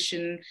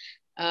suspicion,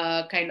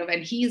 kind of.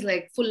 And he's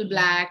like full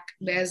black,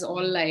 there's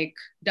all like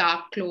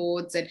dark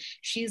clothes, and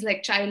she's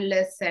like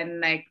childless and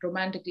like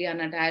romantically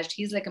unattached.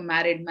 He's like a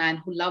married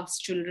man who loves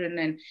children,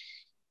 and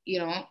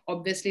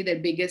obviously their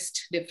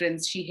biggest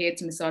difference, she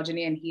hates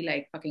misogyny and he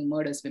like fucking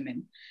murders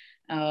women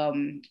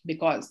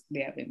because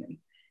they are women.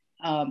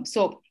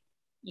 So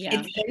Yeah.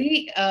 it's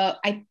very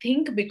I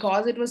think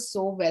because it was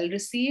so well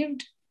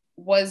received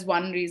was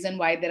one reason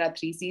why there are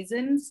three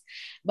seasons.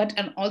 But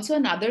and also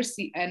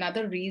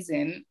another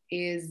reason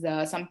is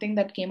something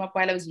that came up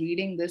while I was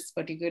reading this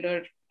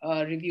particular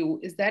review,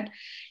 is that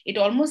it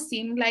almost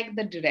seemed like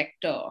the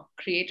director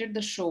created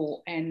the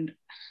show and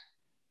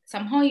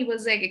somehow he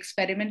was like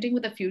experimenting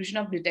with a fusion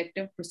of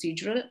detective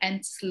procedural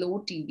and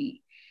slow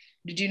TV.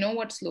 Did you know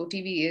what slow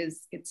TV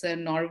is? It's a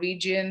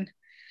Norwegian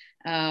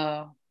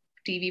uh,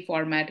 TV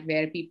format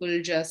where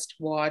people just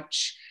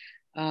watch,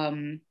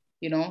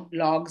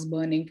 logs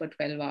burning for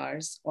 12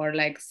 hours, or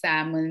like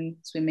salmon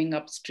swimming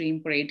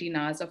upstream for 18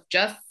 hours of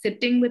just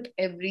sitting with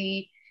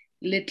every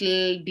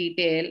little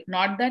detail.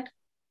 Not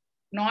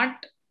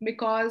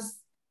because,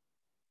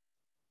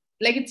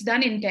 like, it's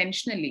done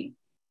intentionally.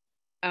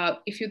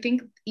 if you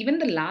think even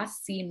the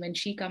last scene when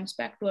she comes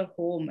back to her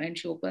home and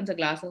she opens a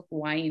glass of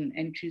wine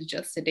and she's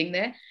just sitting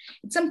there,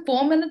 it's some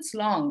 4 minutes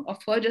long of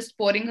her just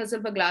pouring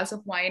herself a glass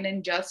of wine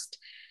and just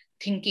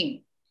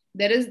thinking.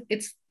 There is,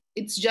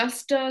 it's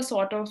just a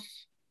sort of,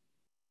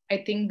 I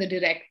think the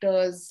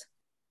director's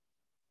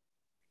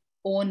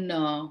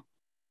own.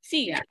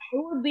 See, Yeah, I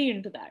would be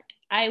into that.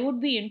 I would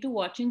be into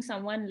watching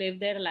someone live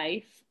their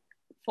life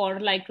for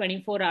like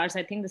 24 hours.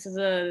 I think this is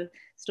a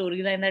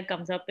storyline that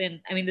comes up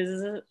in, I mean, this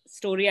is a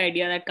story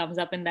idea that comes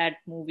up in that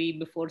movie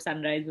Before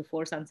Sunrise,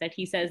 Before Sunset.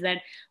 He says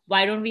that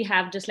why don't we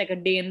have just like a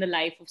day in the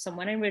life of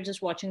someone and we're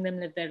just watching them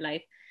live their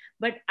life.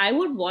 But I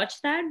would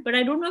watch that, but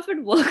I don't know if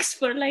it works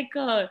for like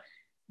a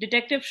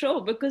detective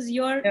show because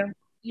yeah,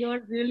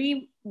 you're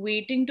really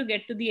waiting to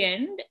get to the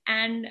end,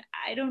 and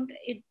I don't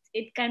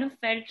it kind of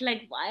felt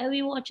like why are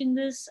we watching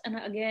this and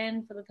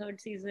again for the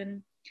third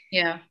season.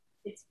 yeah.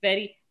 It's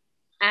very,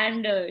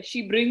 and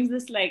she brings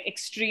this like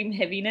extreme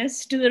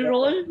heaviness to the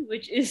role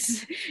which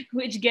is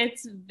which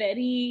gets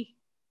very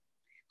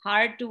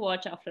hard to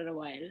watch after a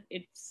while.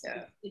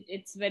 Yeah.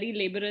 It's very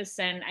laborious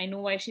and I know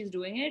why she's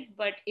doing it,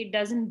 but it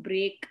doesn't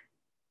break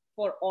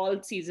for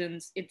all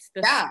seasons. It's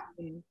the Yeah.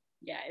 same.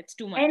 Yeah, it's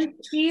too much. And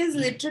she is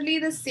literally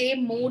the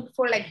same mood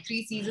for like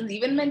 3 seasons.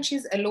 Even when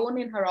she's alone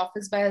in her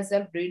office by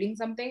herself reading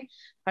something,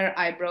 her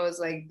eyebrow is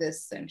like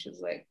this, and she's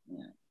like,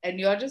 yeah. And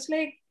you're just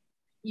like,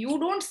 you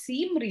don't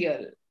seem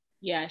real.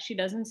 Yeah, she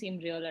doesn't seem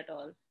real at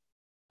all.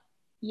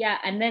 Yeah,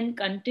 and then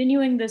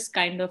continuing this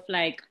kind of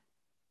like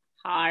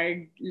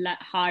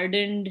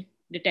hardened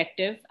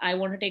detective, I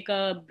want to take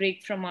a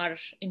break from our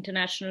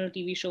international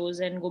TV shows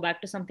and go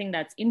back to something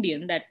that's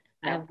Indian that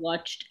I Yeah. have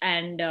watched,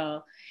 and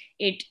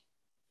it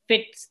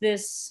fits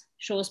this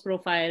show's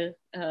profile.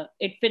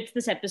 It fits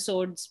this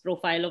episode's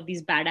profile of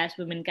these badass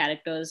women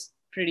characters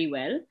pretty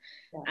well.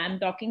 Yeah. I'm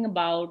talking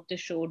about the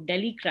show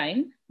Delhi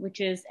Crime, which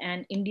is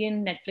an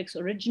Indian Netflix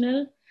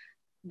original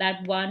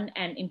that won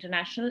an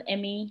international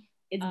Emmy.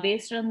 It's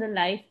based on the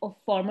life of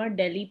former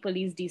Delhi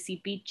police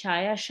DCP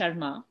Chaya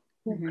Sharma,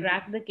 who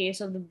cracked the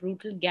case of the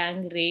brutal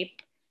gang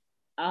rape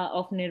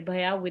of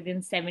Nirbhaya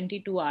within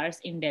 72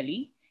 hours in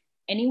Delhi.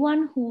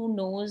 Anyone who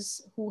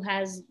knows, who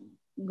has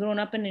grown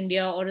up in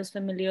India or is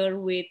familiar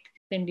with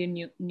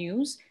Indian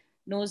news,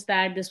 knows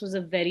that this was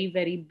a very,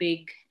 very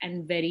big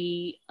and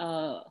very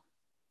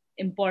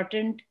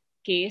important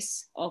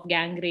case of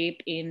gang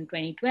rape in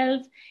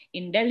 2012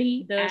 in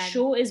Delhi. The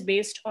show is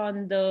based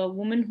on the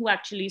woman who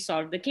actually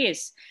solved the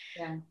case.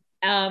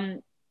 Yeah.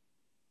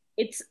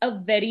 It's a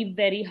very,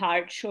 very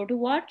hard show to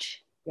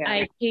watch. Yeah.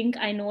 I think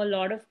I know a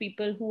lot of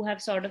people who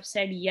have sort of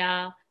said,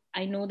 yeah,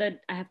 I know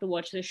that I have to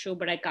watch this show,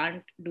 but I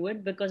can't do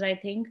it because I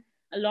think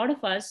a lot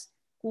of us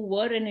who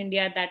were in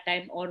India at that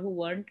time or who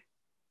weren't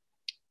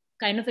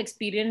kind of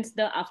experienced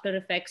the after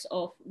effects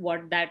of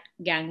what that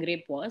gang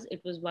rape was.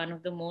 It was one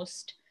of the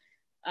most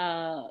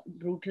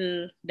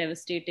brutal,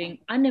 devastating,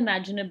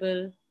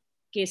 unimaginable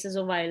cases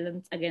of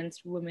violence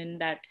against women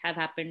that have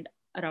happened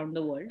around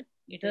the world.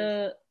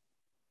 The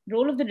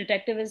role of the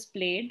detective is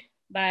played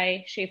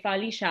by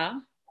Shefali Shah,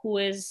 who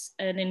is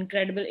an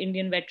incredible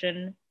Indian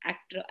veteran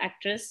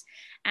actress.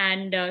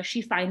 And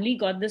she finally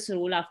got this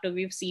role after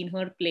we've seen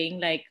her playing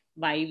like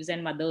wives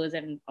and mothers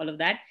and all of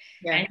that.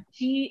 Yeah. And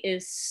she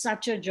is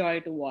such a joy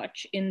to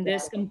watch in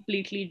this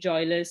completely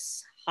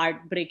joyless,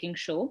 heartbreaking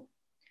show.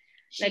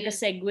 Like a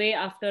segue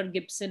after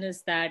Gibson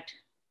is that,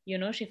 you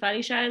know,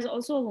 Shefali Shah is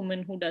also a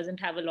woman who doesn't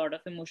have a lot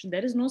of emotion.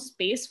 There is no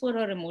space for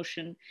her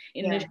emotion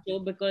in this show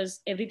because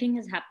everything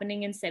is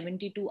happening in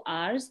 72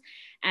 hours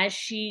as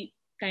she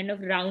kind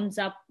of rounds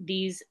up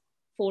these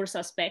 4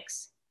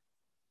 suspects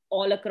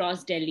all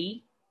across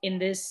Delhi in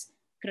this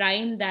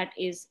crime that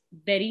is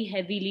very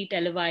heavily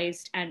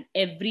televised and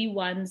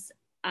everyone's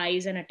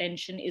eyes and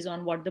attention is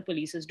on what the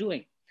police is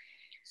doing.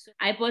 So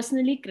I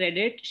personally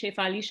credit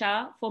Shefali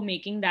Shah for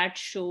making that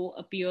show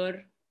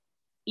appear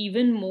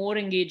even more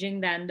engaging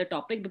than the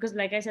topic because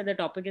like I said, the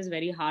topic is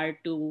very hard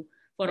to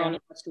for all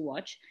of us to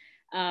watch,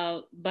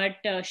 but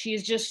she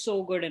is just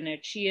so good in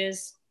it. She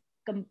is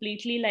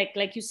completely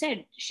like you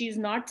said, she's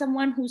not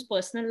someone whose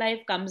personal life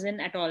comes in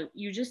at all.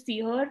 You just see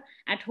her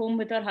at home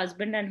with her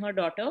husband and her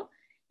daughter.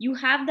 You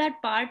have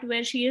that part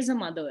where she is a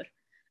mother,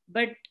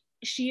 but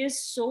she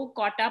is so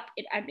caught up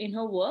in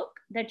her work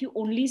that you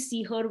only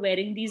see her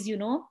wearing these, you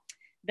know,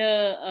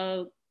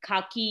 the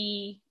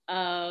khaki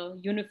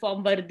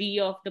uniform vardi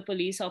of the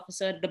police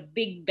officer, the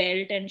big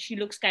belt, and she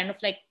looks kind of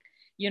like,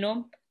 you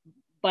know,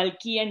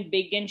 bulky and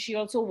big. And she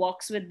also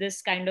walks with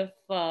this kind of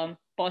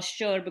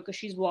posture because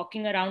she's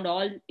walking around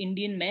all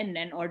Indian men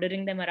and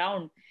ordering them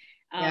around.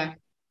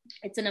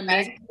 It's an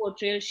amazing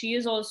portrayal. She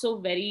is also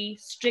very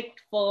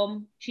strict,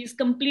 firm. She's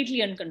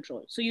completely in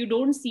control. So you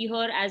don't see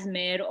her as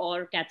Mayor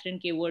or Catherine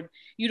Kaywood.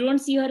 You don't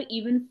see her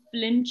even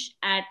flinch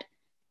at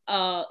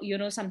you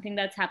know, something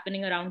that's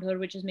happening around her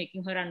which is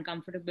making her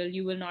uncomfortable.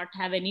 You will not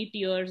have any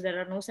tears. There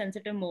are no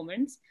sensitive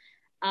moments.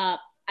 I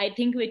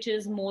think which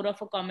is more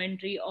of a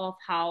commentary of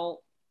how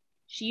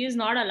she is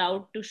not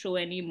allowed to show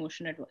any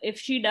emotion at all. If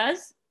she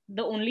does,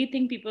 the only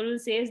thing people will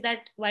say is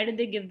that why did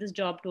they give this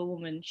job to a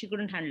woman? She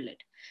couldn't handle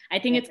it. I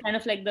think it's kind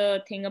of like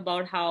the thing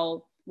about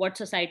how what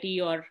society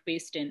you're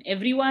based in.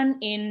 Everyone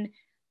in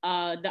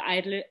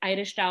the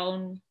Irish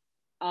town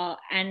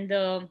and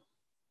the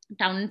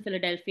town in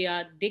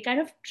Philadelphia, they kind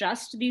of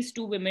trust these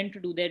two women to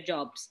do their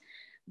jobs.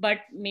 But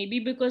maybe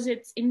because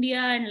it's India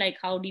and like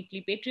how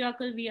deeply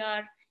patriarchal we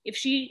are, if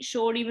she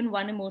showed even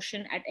one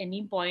emotion at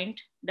any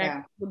point,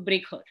 that would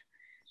break her.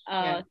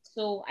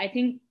 So I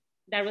think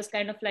that was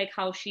kind of like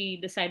how she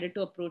decided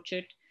to approach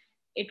it.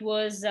 It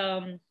was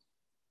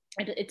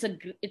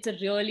it's a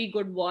really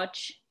good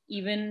watch,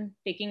 even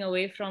taking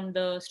away from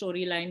the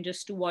storyline,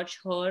 just to watch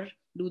her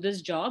do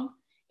this job.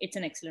 It's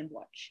an excellent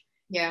watch.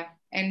 Yeah,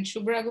 and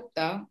Shubhra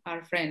Gupta,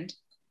 our friend,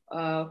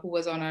 who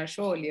was on our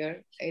show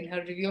earlier, in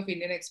her review of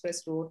Indian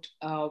Express wrote,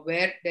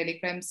 where Delhi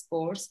Crime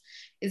scores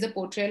is a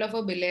portrayal of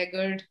a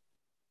beleaguered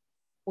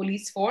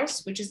police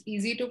force, which is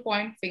easy to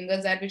point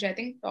fingers at, which I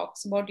think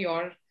talks about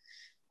your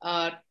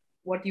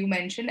what you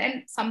mentioned,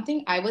 and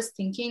something I was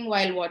thinking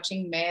while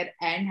watching Mayor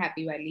and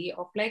Happy Valley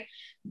of like,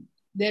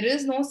 there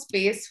is no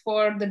space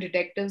for the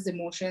detective's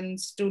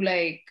emotions to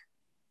like,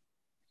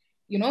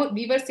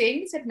 we were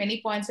saying this at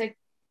many points, like,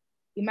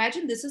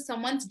 imagine this is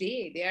someone's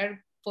day. They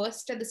are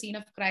first at the scene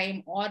of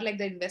crime, or like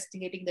they're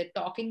investigating, they're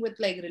talking with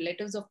like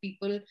relatives of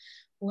people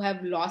who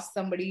have lost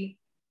somebody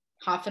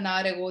half an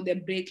hour ago, they're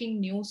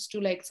breaking news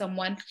to like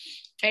someone,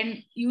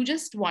 and you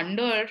just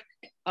wonder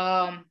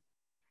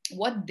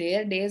what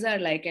their days are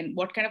like and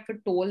what kind of a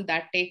toll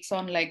that takes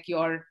on like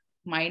your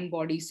mind,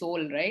 body,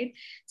 soul, right?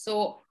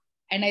 So,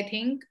 and I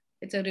think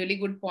it's a really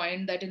good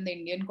point that in the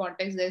Indian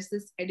context there's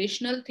this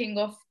additional thing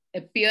of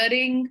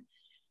appearing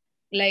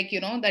like,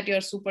 that you're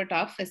super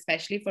tough,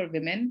 especially for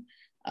women.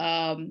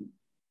 And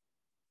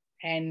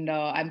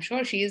I'm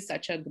sure she is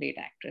such a great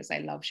actress. I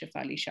love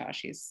Shefali Shah.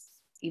 She's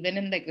even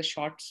in like the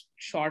short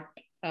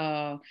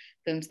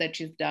films that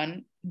she's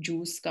done,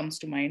 Juice comes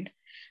to mind.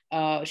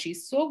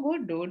 She's so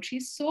good, dude.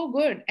 She's so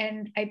good.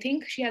 And I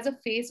think she has a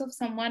face of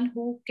someone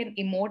who can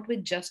emote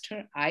with just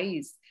her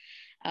eyes.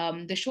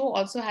 The show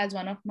also has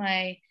one of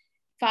my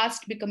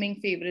fast becoming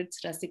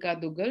favorites,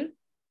 Rasika Dugal.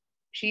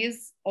 She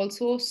is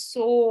also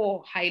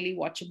so highly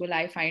watchable.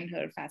 I find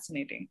her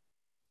fascinating.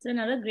 It's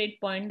another great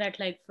point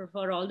that like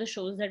for all the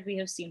shows that we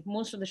have seen,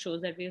 most of the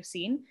shows that we have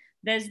seen,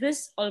 there's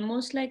this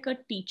almost like a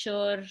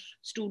teacher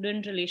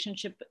student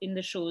relationship in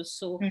the shows.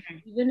 So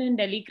even in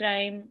Delhi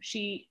Crime,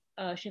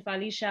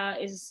 Shefali Shah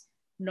is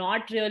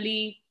not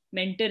really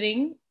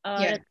mentoring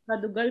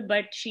Rasika Dugal,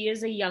 but she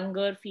is a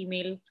younger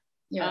female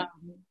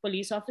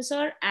police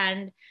officer,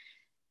 and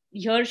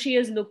here she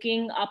is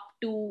looking up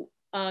to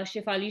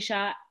Shefali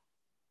Shah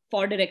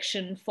for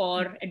direction,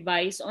 for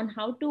advice on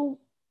how to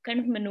kind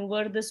of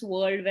maneuver this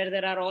world where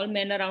there are all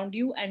men around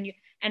you, and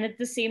it's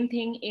the same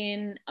thing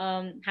in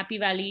Happy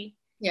Valley.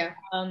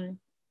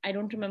 I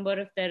don't remember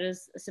if there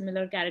is a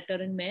similar character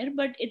in Mayor,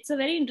 but it's a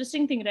very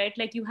interesting thing, right?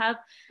 Like you have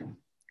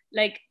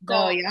like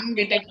the young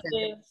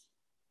detective.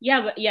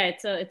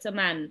 It's a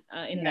man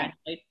in that,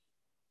 right?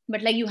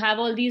 But like you have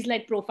all these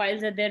like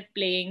profiles that they're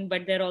playing,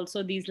 but they're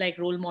also these like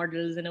role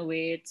models in a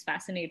way. It's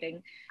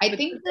fascinating. I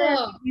think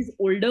these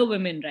older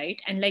women, right?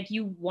 And like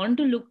you want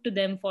to look to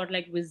them for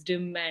like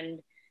wisdom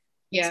and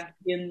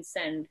experience,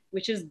 and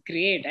which is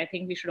great. I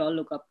think we should all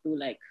look up to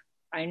like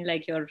find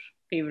like your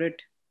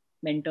favorite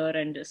mentor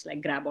and just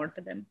like grab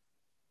onto them.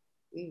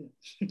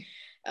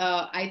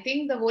 I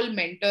think the whole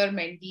mentor,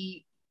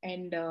 mentee,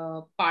 and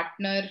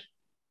partner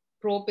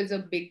trope is a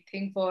big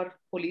thing for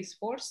police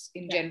force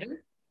in general.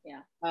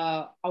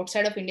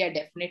 Outside of India,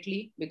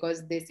 definitely,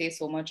 because they say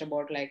so much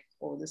about like,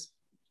 oh, this.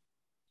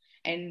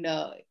 And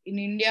in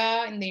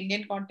India, in the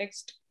Indian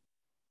context,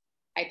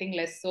 I think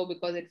less so,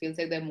 because it feels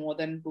like there are more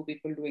than two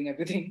people doing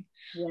everything.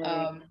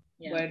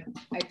 But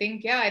I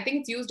think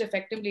it's used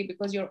effectively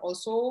because you're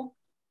also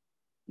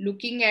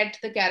looking at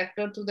the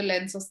character through the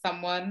lens of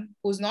someone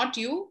who's not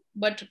you,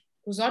 but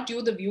who's not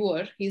you, the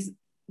viewer. He's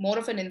more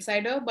of an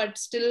insider, but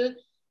still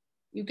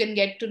you can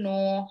get to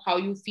know how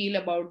you feel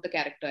about the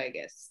character, I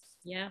guess.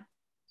 Yeah,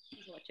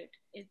 watch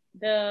it.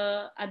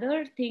 The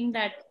other thing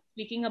that,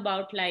 speaking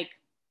about like,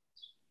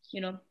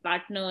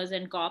 partners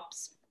and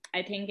cops,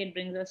 I think it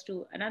brings us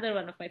to another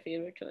one of my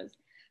favorite shows,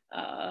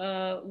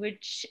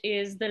 which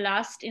is the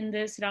last in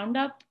this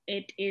roundup.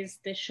 It is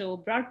the show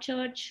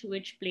Broadchurch,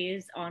 which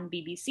plays on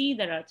BBC.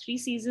 There are 3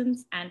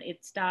 seasons, and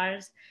it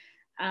stars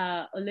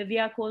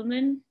Olivia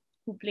Colman,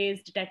 who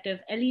plays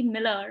Detective Ellie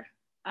Miller,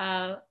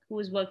 who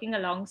is working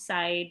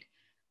alongside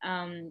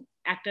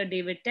actor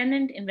David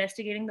Tennant,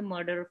 investigating the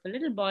murder of a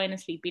little boy in a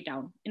sleepy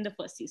town in the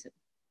first season.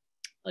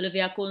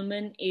 Olivia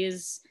Colman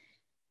is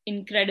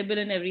incredible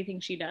in everything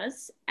she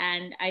does.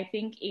 And I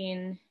think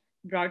in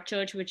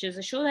Broadchurch, which is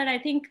a show that I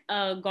think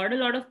got a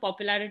lot of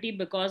popularity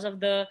because of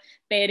the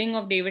pairing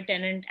of David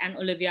Tennant and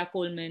Olivia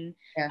Colman.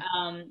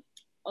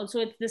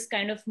 Also, it's this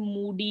kind of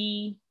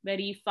moody,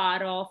 very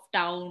far off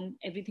town.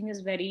 Everything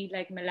is very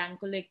like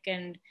melancholic,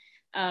 and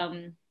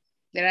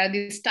there are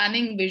these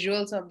stunning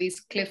visuals of these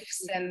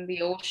cliffs and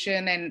the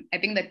ocean. And I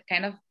think that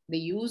kind of, they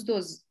use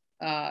those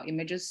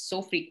images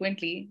so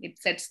frequently, it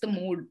sets the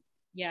mood.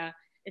 Yeah,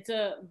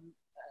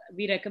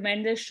 we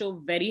recommend this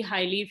show very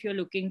highly if you're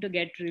looking to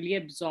get really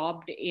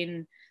absorbed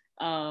in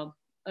a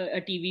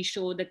TV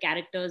show, the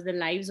characters, the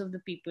lives of the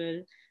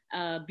people,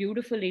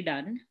 beautifully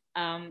done.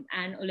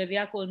 And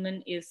Olivia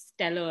Colman is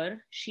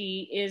stellar.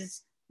 She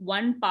is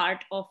one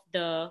part of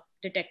the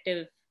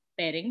detective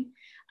pairing.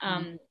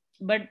 And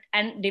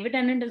David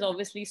Tennant is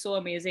obviously so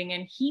amazing,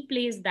 and he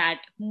plays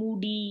that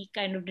moody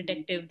kind of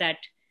detective, that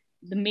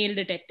the male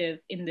detective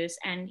in this,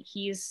 and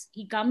he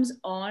comes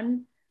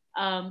on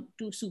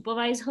to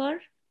supervise her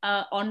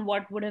on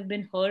what would have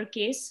been her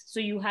case. So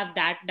you have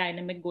that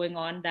dynamic going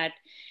on, that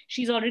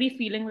she's already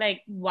feeling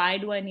like, why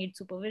do I need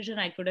supervision?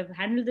 I could have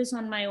handled this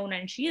on my own.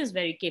 And she is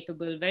very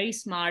capable, very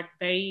smart,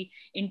 very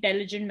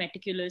intelligent,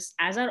 meticulous,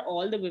 as are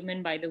all the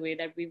women, by the way,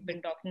 that we've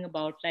been talking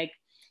about. Like,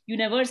 you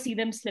never see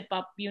them slip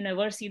up, you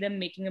never see them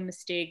making a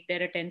mistake.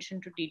 Their attention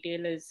to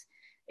detail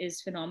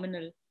is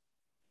phenomenal.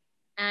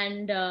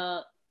 And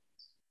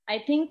I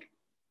think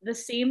the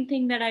same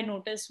thing that I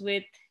noticed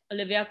with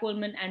Olivia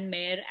Colman and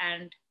Mare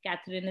and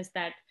Catherine is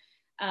that,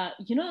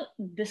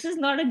 this is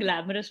not a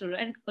glamorous role.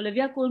 And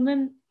Olivia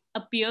Colman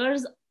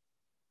appears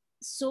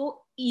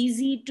so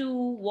easy to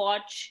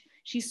watch.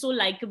 She's so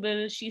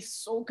likable. She's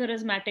so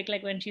charismatic,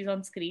 like when she's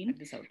on screen.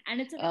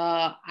 And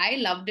I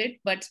loved it,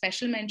 but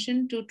special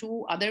mention to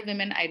two other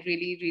women I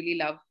really, really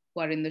love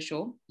who are in the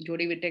show.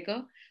 Jodie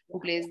Whittaker, who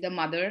plays the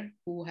mother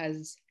who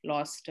has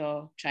lost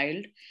a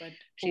child. But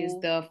she's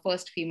the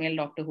first female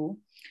Doctor Who.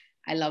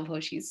 I love her.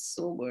 She's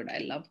so good. I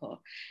love her.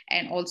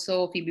 And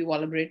also Phoebe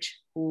Waller-Bridge,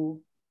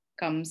 who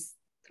comes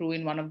through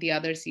in one of the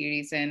other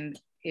series. And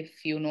if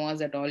you know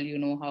us at all, you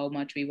know how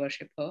much we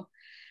worship her.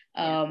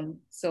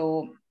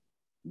 So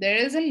there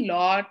is a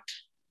lot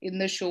in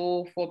the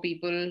show for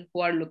people who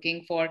are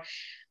looking for.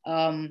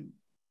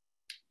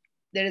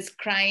 There is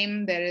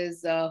crime, there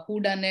is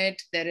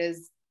whodunit, there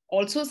is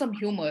also some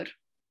humor,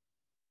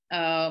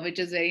 which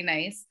is very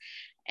nice.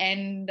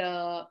 And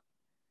the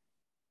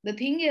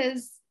thing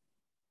is,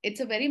 it's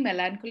a very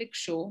melancholic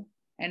show.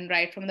 And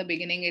right from the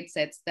beginning, it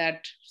sets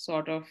that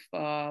sort of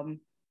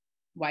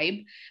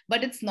vibe.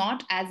 But it's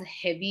not as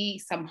heavy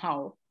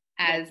somehow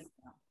as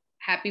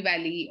Happy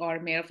Valley or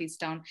Mayor of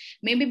Easttown.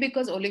 Maybe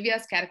because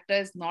Olivia's character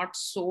is not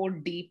so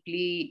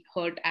deeply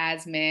hurt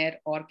as Mare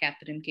or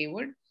Catherine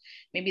Kaywood.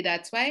 Maybe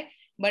that's why.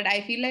 But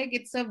I feel like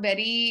it's a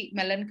very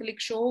melancholic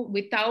show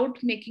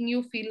without making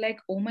you feel like,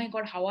 oh my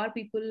God, how are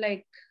people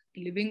like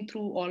living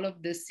through all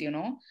of this, you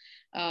know?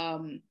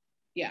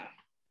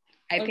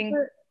 I think.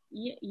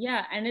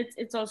 Yeah, and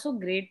it's also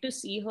great to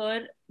see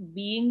her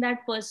being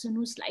that person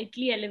who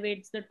slightly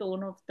elevates the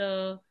tone of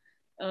the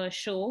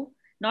show.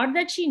 Not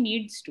that she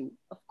needs to,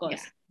 of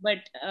course, but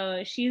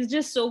she's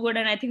just so good.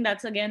 And I think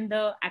that's, again,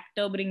 the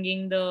actor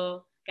bringing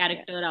the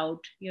character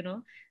out, you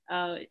know.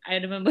 I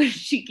remember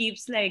she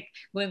keeps like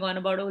going on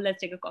about, oh,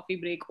 let's take a coffee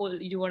break. Oh,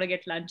 you want to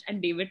get lunch?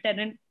 And David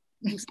Tennant,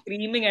 who's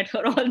screaming at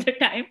her all the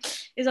time,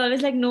 is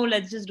always like, no,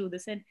 let's just do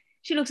this. And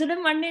she looks at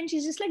him one day and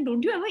she's just like,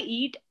 don't you ever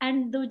eat?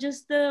 And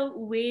just the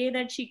way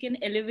that she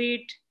can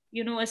elevate,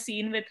 you know, a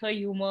scene with her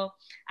humor.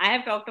 I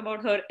have talked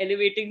about her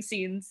elevating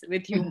scenes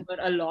with humor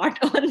a lot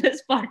on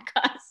this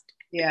podcast.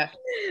 Yeah.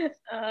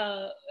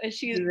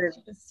 She's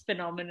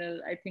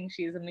phenomenal. I think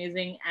she's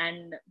amazing.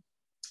 And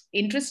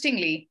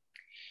interestingly,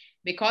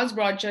 because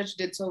Broadchurch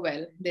did so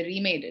well, they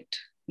remade it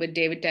with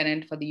David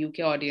Tennant for the UK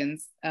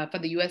audience, for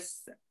the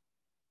US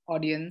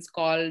audience,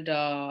 called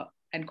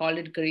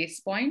it Grace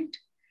Point.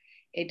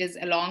 It is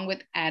along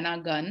with Anna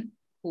Gunn,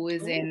 who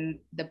is in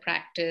The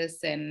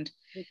Practice, and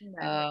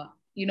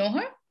you know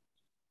her?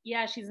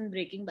 Yeah, she's in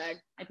Breaking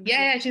Bad. I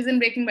think she's in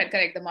Breaking Bad,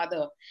 correct, the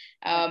mother.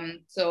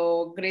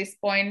 So Grace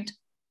Point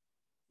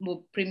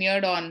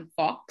premiered on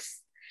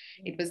Fox.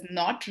 It was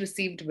not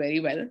received very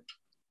well.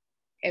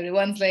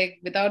 Everyone's like,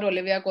 without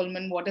Olivia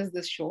Colman, what is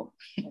this show?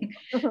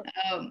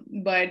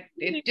 But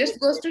it just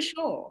goes to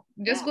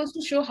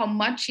show how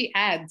much she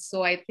adds.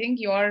 So I think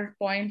your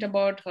point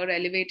about her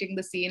elevating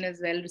the scene is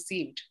well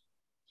received.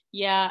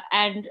 Yeah,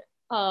 and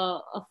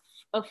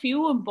a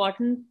few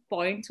important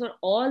points for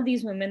all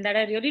these women that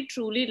I really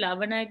truly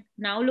love. And I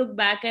now look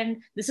back,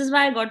 and this is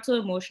why I got so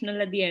emotional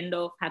at the end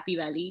of Happy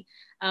Valley.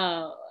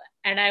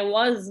 And I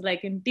was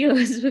like in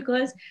tears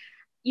because,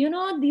 you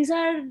know, these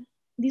are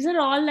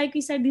all, like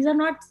we said, these are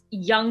not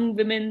young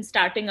women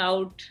starting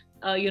out,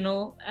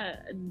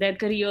 their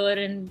career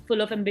and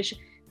full of ambition.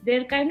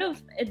 They're kind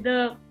of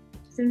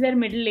since they're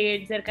middle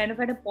age, they're kind of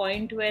at a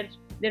point where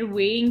they're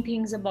weighing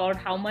things about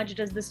how much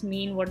does this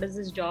mean? What does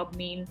this job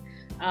mean?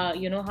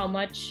 How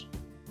much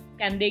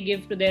can they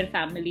give to their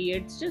family?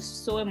 It's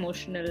just so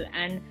emotional.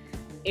 And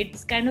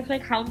it's kind of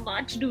like, how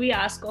much do we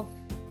ask of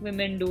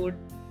women, dude?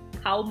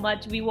 How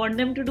much we want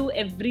them to do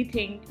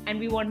everything, and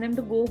we want them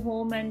to go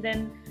home and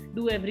then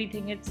do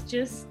everything. It's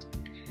just,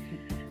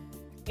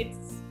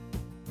 it's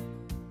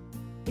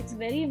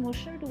very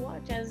emotional to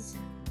watch as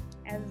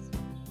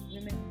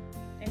women.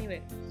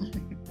 Anyway,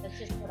 that's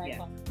just what I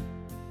thought.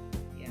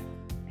 Yeah,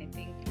 I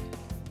think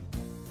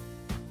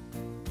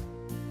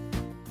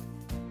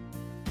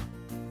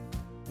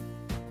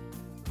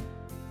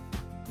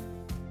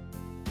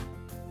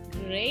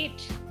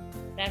Great.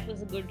 That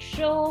was a good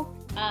show.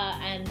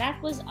 And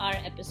that was our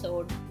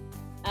episode.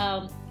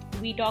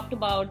 We talked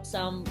about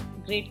some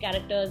great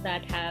characters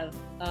that have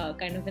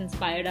kind of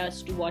inspired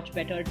us to watch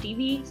better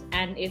TV.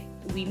 And if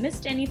we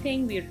missed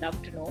anything, we'd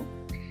love to know.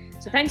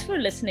 So thanks for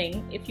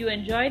listening. If you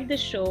enjoyed this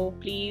show,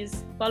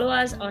 please follow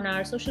us on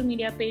our social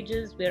media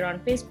pages. We're on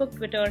Facebook,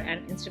 Twitter,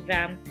 and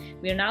Instagram.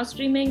 We are now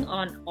streaming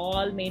on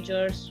all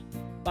major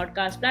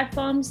podcast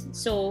platforms.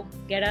 So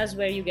get us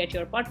where you get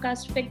your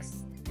podcast fix.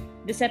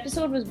 This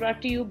episode was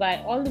brought to you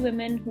by all the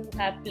women who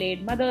have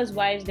played mothers,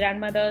 wives,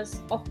 grandmothers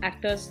of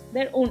actors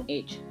their own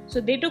age. So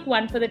they took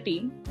one for the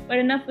team, but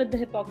enough with the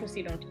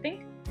hypocrisy, don't you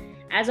think?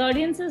 As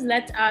audiences,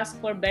 let's ask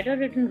for better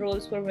written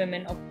roles for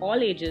women of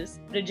all ages,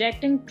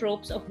 rejecting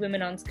tropes of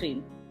women on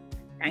screen.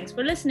 Thanks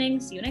for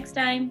listening. See you next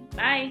time.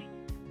 Bye.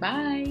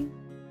 Bye.